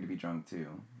feel like we need to be drunk, too.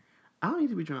 I don't need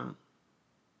to be drunk.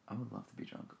 I would love to be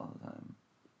drunk all the time.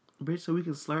 Bitch, so we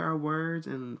can slur our words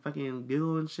and fucking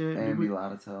giggle and shit. And be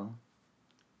loud as hell.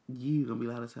 You gonna be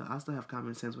loud as hell. I still have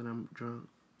common sense when I'm drunk.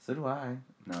 So do I.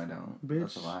 No, I don't. Bitch.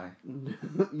 That's a lie. You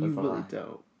really lie.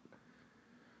 Don't.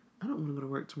 I don't want to go to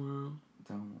work tomorrow.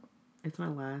 Don't. It's my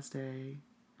last day.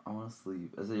 I want to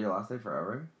sleep. Is it your last day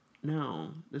forever?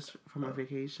 No, just for my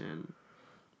vacation.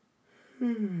 I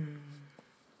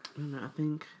don't know. I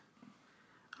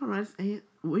don't know.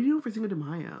 What are you doing for Cinco de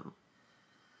Mayo?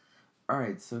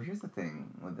 Alright, so here's the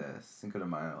thing with this Cinco de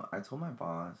Mayo. I told my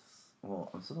boss, well,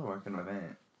 I'm still working an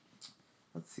event.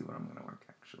 Let's see what I'm gonna work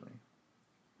actually.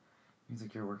 He's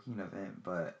like, you're working an event,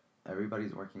 but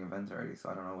everybody's working events already, so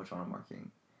I don't know which one I'm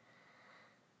working.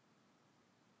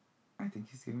 I think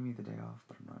he's giving me the day off,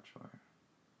 but I'm not sure.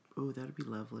 Oh, that'd be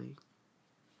lovely.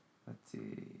 Let's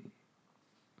see.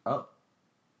 Oh.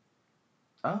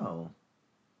 Oh.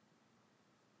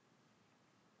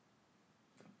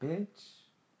 Bitch.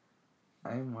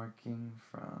 I'm working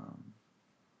from...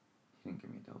 He didn't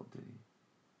give me a double, did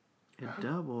he? A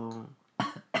double?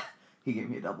 He gave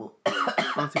me a double.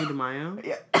 On Cinco de Mayo?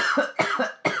 Yeah.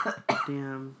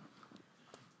 Damn.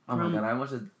 Oh my god, I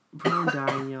almost just... Bro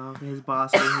dying, y'all. His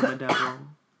boss gave him a double. Oh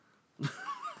my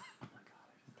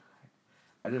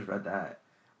god, I just read that.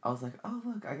 I was like, oh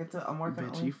look, I'm working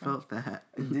on... Bet you felt that.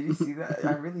 Did you see that?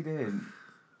 I really did.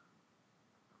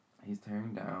 He's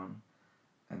tearing down.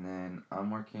 And then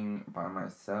I'm working by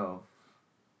myself.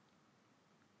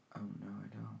 Oh no, I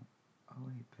don't. Oh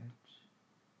wait, bitch.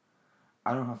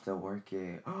 I don't have to work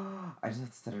it. I just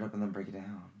have to set it up and then break it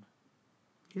down.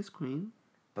 Yes, queen.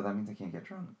 But that means I can't get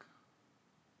drunk.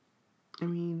 I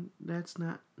mean, that's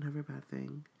never a bad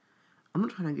thing. I'm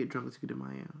not trying to get drunk with Cinco de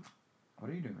Mayo.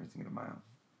 What are you doing for Cinco de Mayo?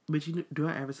 But do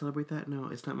I ever celebrate that? No,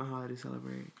 it's not my holiday to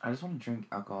celebrate. I just want to drink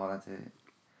alcohol, that's it.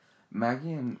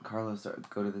 Maggie and Carlos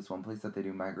go to this one place that they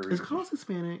do margaritas. Is Carlos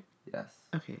Hispanic? Yes.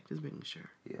 Okay, just making sure.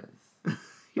 He is.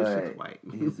 He's super white.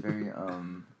 He's very, he's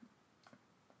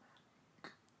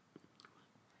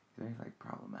very, like,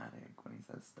 problematic when he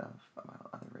says stuff about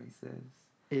other races.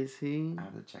 Is he? I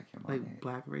have to check him like on it.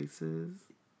 Black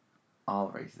races? All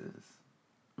races.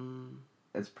 Mm.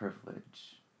 It's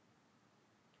privilege.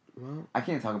 Well, I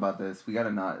can't talk about this. We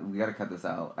gotta cut this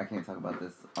out. I can't talk about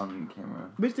this on camera.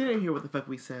 Bitch, they didn't hear what the fuck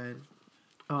we said.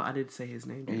 Oh, I did say his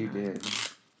name, Yeah, you didn't I? did.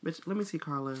 Bitch, let me see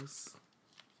Carlos.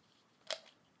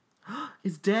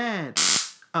 It's dead.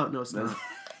 Oh, no, it's not.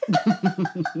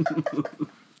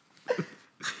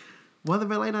 Why the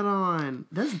red light not on?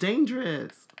 That's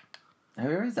dangerous. Have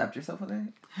you ever zapped yourself with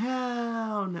it?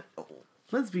 Hell no.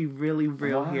 Let's be really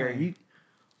real Why? here.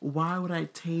 Why would I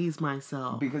tase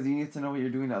myself? Because you need to know what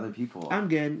you're doing to other people. I'm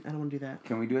good. I don't want to do that.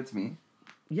 Can we do it to me?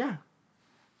 Yeah.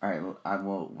 Alright,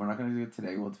 well, we're not going to do it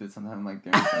today. We'll do it sometime like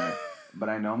during the summer. But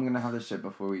I know I'm gonna have to shit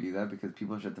before we do that because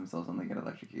people shit themselves when they get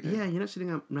electrocuted. Yeah, you're not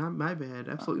shitting on not my bed.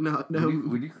 Absolutely not. No.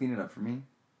 Would you clean it up for me?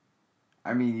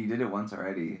 I mean, you did it once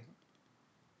already.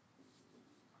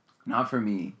 Not for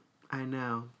me. I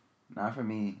know. Not for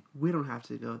me. We don't have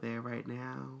to go there right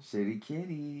now. Shitty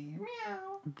kitty.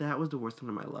 Meow. That was the worst time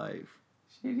of my life.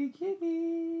 Shitty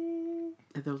kitty.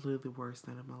 That was literally the worst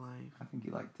night of my life. I think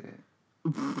you liked it.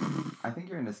 I think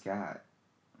you're into scat.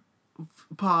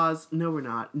 Pause. No, we're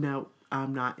not. No,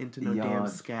 I'm not into no damn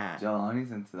scat.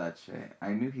 Jelani's into that shit.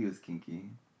 I knew he was kinky.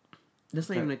 That's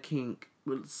not even a kink.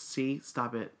 Well, see?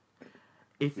 Stop it.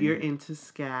 If you're into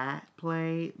scat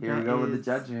play, here we go with the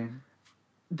judging.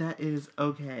 That is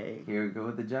okay. Here we go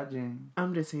with the judging.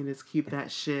 I'm just saying this. Keep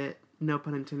that shit, no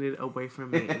pun intended, away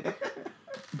from me.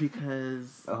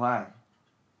 Because... Oh, why?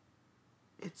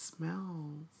 It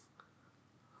smells.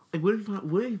 Like, what if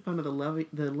you found out the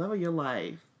love of your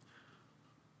life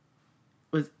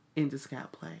was into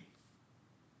scat play?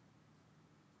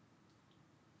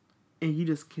 And you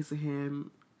just kissing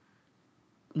him,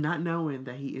 not knowing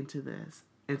that he into this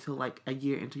until like a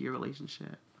year into your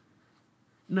relationship.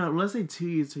 No, let's say 2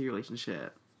 years into your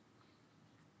relationship.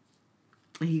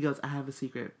 And he goes, I have a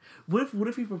secret. What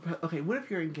if you propose? Okay, what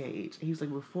if you're engaged? And he's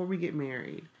like, before we get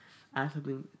married, I have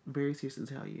something very serious to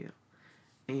tell you.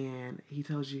 And he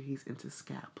tells you he's into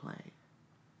scat play.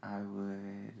 I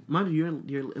would. Mind you,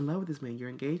 you're in love with this man. You're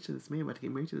engaged to this man, about to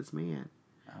get married to this man.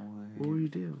 I would. What would you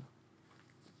do?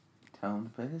 Tell him to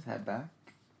put his head back,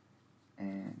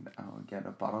 and I would get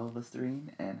a bottle of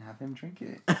Listerine and have him drink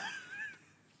it.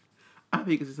 I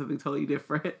think it's something totally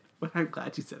different, but I'm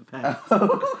glad you said that. I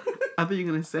thought you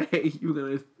were going to say you were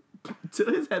going to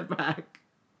tilt his head back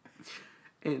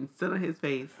and sit on his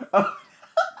face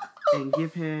and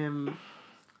give him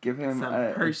some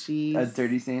Hershey's. A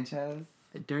dirty Sanchez.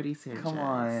 A dirty Sanchez. Come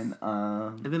on.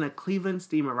 And then a Cleveland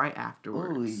steamer right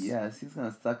afterwards. Oh, yes. He's going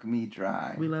to suck me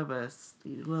dry. We love a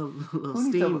little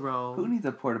steam roll. Who needs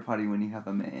a porta potty when you have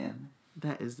a man?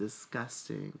 That is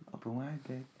disgusting. Open wide,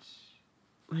 bitch.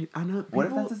 Like, I know. What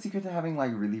if that's the secret to having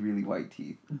like really, really white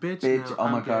teeth? Bitch, no, oh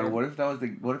my god! What if that was the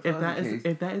case?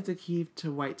 If that is the key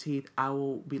to white teeth, I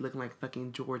will be looking like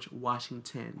fucking George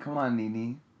Washington. Come on,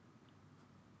 Nene.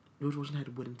 George Washington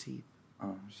had wooden teeth.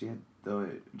 She had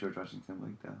the George Washington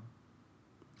wig though.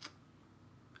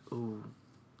 Ooh,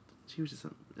 she was just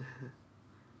a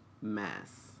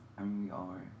mess. I mean, we all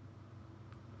were.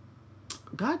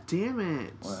 God damn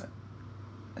it! What?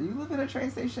 Are you living at a train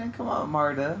station? Come on,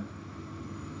 Marta.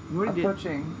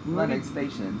 Approaching Lennox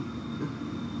Station.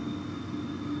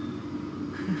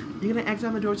 You're gonna exit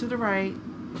on the door to the right.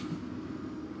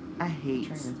 I hate.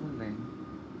 The train is moving.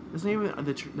 That's not even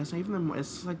that's not even the.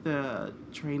 It's just like the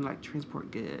train, like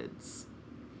transport goods,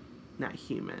 not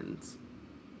humans.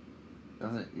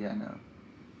 Does it? Yeah, no.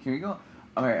 Can we go?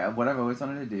 Alright, what I've always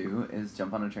wanted to do is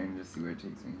jump on a train and just see where it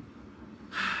takes me.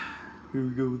 Here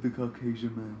we go with the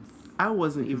Caucasian man. I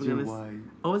wasn't even gonna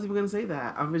say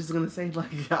that. I was just gonna say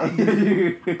like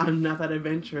I'm not that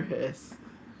adventurous.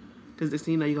 Because next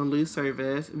thing you know, you're gonna lose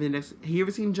service. And then next, have you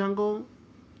ever seen Jungle?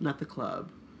 Not the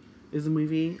club. There's a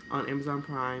movie on Amazon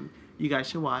Prime. You guys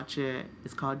should watch it.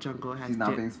 It's called Jungle. He's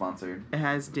not being sponsored. It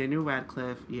has Daniel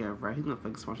Radcliffe. Yeah, right. He's gonna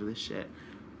fucking sponsor this shit.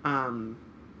 Bitch,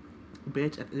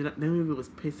 that movie was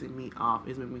pissing me off.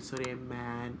 It made me so damn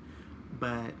mad.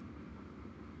 But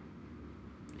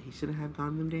he shouldn't have gone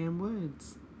in them damn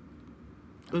woods.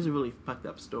 It was a really fucked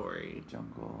up story.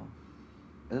 Jungle.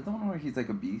 Is that the one where he's like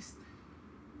a beast?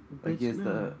 Like Bitch, he has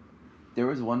no. There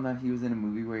was one that he was in a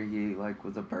movie where he like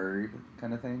was a bird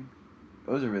kind of thing.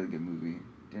 It was a really good movie.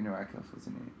 Daniel Radcliffe was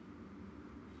in it.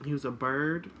 He was a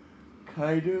bird?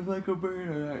 Kind of like a bird,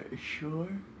 I'm not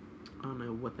sure. I don't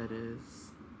know what that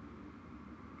is.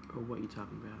 Or what you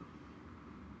talking about.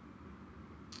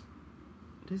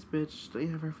 This bitch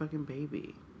don't have her fucking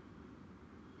baby.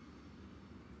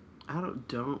 I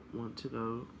don't want to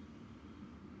go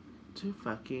to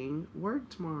fucking work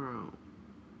tomorrow.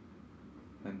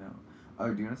 I know.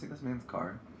 Oh, do you want to see this man's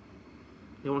car?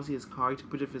 You want to see his car? You took a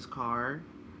picture of his car.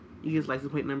 You get his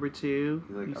license plate number 2.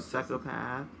 He's like you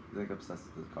psychopath. He's like obsessed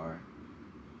with his car.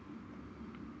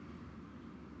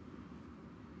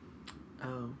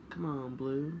 Oh, come on,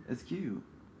 Blue. It's cute.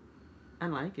 I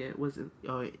like it. Was it?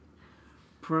 Oh, wait.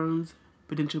 Prunes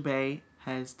Prudential Bay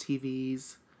has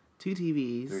TVs, 2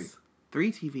 TVs,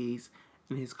 3 TVs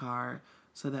in his car,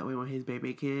 so that way when his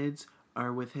baby kids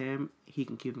are with him, he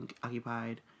can keep them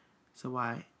occupied. So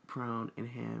why Prone and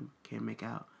him can make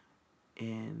out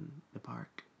in the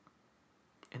park,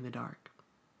 in the dark.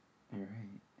 You're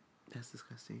right. That's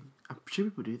disgusting. I'm sure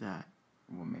people do that.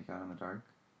 We'll make out in the dark.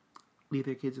 Leave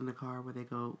their kids in the car where they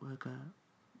go hook up.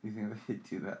 You think they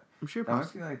do that? I'm sure. That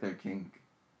must be like their kink.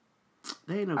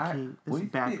 They ain't no kink. That's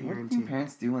bad parenting. What do you think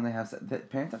parents do when they have sex?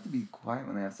 Parents have to be quiet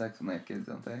when they have sex when they have kids,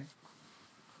 don't they?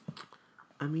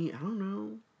 I mean, I don't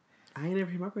know. I ain't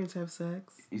never heard my parents have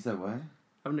sex. You said what?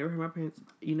 I've never heard my parents.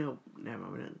 Never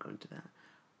mind, we're not going to that.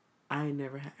 I ain't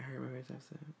never heard my parents have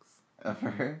sex.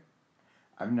 Ever?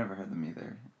 I've never heard them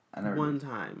either. One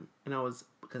time, and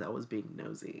because I was being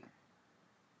nosy.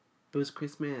 It was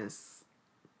Christmas,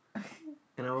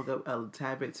 and I woke up a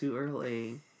tad bit too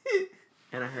early,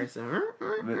 and I heard some.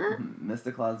 But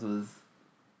Mr. Claus was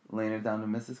laying it down to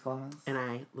Mrs. Claus, and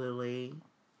I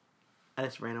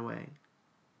just ran away.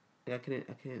 Like,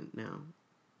 I couldn't. No,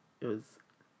 it was.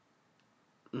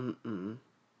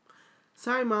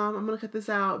 Sorry, Mom. I'm gonna cut this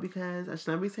out because I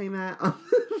should not be saying that.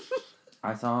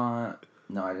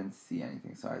 No, I didn't see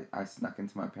anything, so I snuck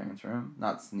into my parents' room.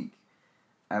 Not sneak.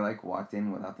 I, walked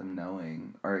in without them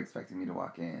knowing or expecting me to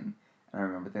walk in. And I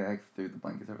remember they, threw the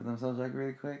blankets over themselves,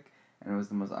 really quick. And it was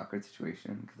the most awkward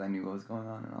situation because I knew what was going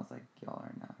on. And I was like, y'all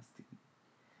are nasty.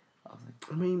 I was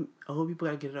like... I mean, old people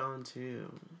gotta get it on,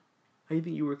 too. How do you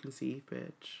think you were conceived,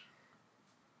 bitch?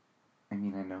 I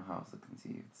mean, I know how I was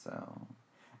conceived, so...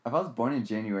 If I was born in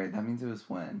January, that means it was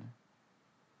when?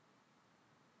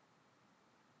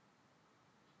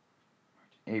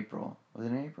 April. Was it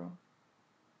in April?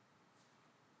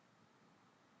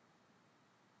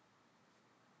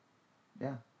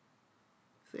 Yeah.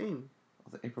 Same. It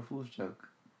was an April Fool's joke.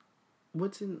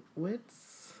 What?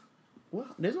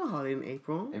 There's no holiday in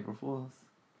April. April Fool's.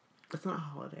 It's not a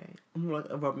holiday. More like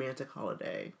a romantic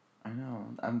holiday. I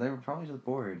know. They were probably just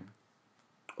bored.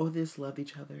 Or they just loved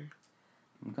each other.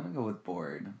 I'm gonna go with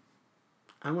bored.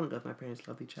 I want to go with my parents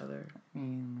loved each other. I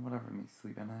mean, whatever makes you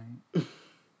sleep at night.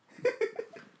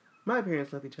 My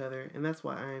parents love each other, and that's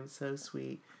why I am so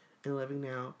sweet and loving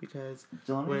now, because...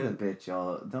 Don't be a bitch,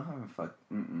 y'all. Don't have a fuck...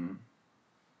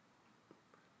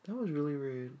 That was really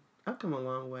rude. I've come a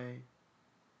long way.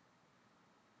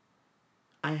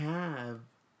 I have.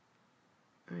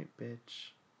 Alright,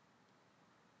 bitch.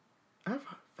 I have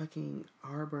fucking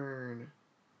heartburn.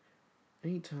 I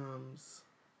need Tums.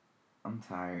 I'm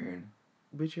tired.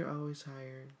 Bitch, you're always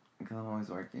tired. Because I'm always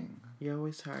working. You're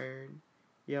always tired.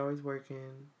 You're always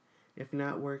working. If you're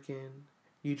not working,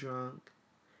 you drunk.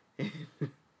 I'm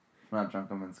not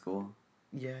drunk, I'm in school.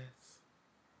 Yes.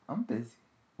 I'm busy.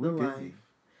 We're busy. Life.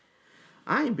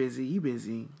 I ain't busy. You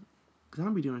busy. Because I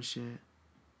don't be doing shit.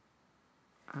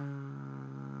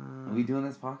 Are we doing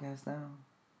this podcast now?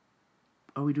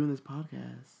 Are we doing this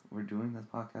podcast? We're doing this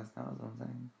podcast now, is what I'm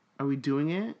saying. Are we doing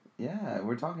it? Yeah,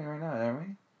 we're talking right now,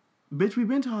 aren't we? Bitch, we've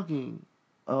been talking.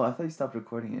 Oh, I thought you stopped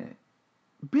recording it.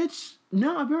 Bitch,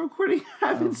 no, I've been recording. I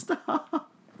haven't stopped.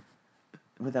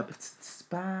 With a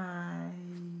spy.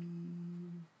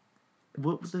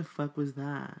 What the fuck was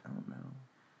that? I don't know.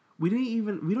 We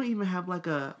don't even have like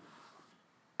a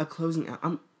closing out.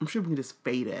 I'm sure we can just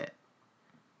fade it.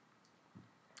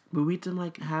 But we can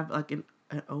have an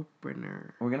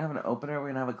opener. We're gonna have an opener, we're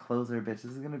gonna have a closer, bitch. This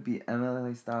is gonna be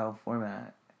MLA style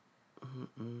format.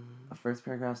 A first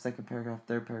paragraph, second paragraph,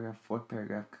 third paragraph, fourth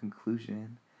paragraph,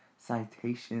 conclusion,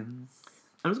 citations.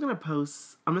 I'm just gonna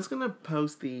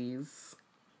post these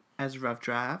as rough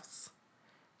drafts.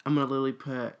 I'm gonna literally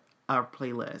put our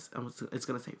playlist. It's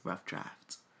gonna say rough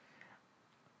drafts.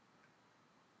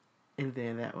 And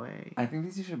then that way. I think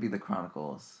these should be the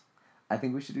chronicles. I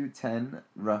think we should do 10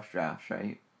 rough drafts,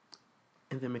 right?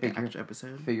 And then make an extra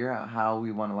episode. Figure out how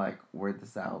we want to word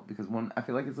this out, because I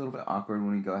feel like it's a little bit awkward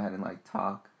when we go ahead and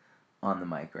talk on the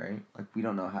mic, right? We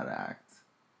don't know how to act.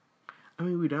 I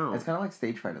mean, we don't. It's kind of like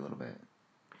stage fright a little bit.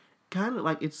 Kind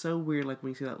of it's so weird when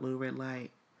you see that little red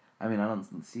light. I mean, I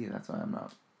don't see it. That's why I'm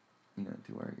not,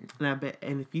 too worried.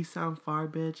 And if you sound far,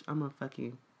 bitch, I'm gonna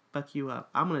fucking fuck you up.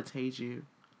 I'm gonna tase you.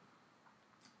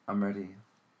 I'm ready.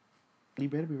 You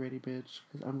better be ready, bitch,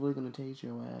 because I'm really gonna tase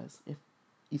your ass if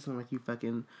you sound like you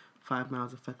fucking 5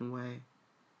 miles a fucking way.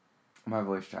 My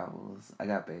voice travels. I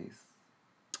got bass,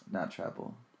 not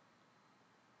treble.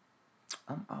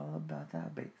 I'm all about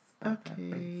that bass.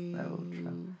 Okay.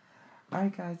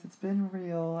 Alright, guys, it's been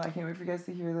real. I can't wait for you guys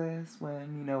to hear this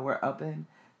when, we're up and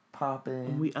popping.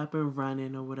 When we up and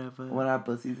running or whatever. When our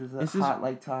pussies is hot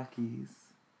like Takis.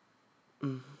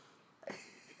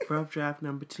 Rough draft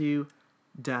number 2,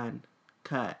 done.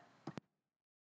 Cut.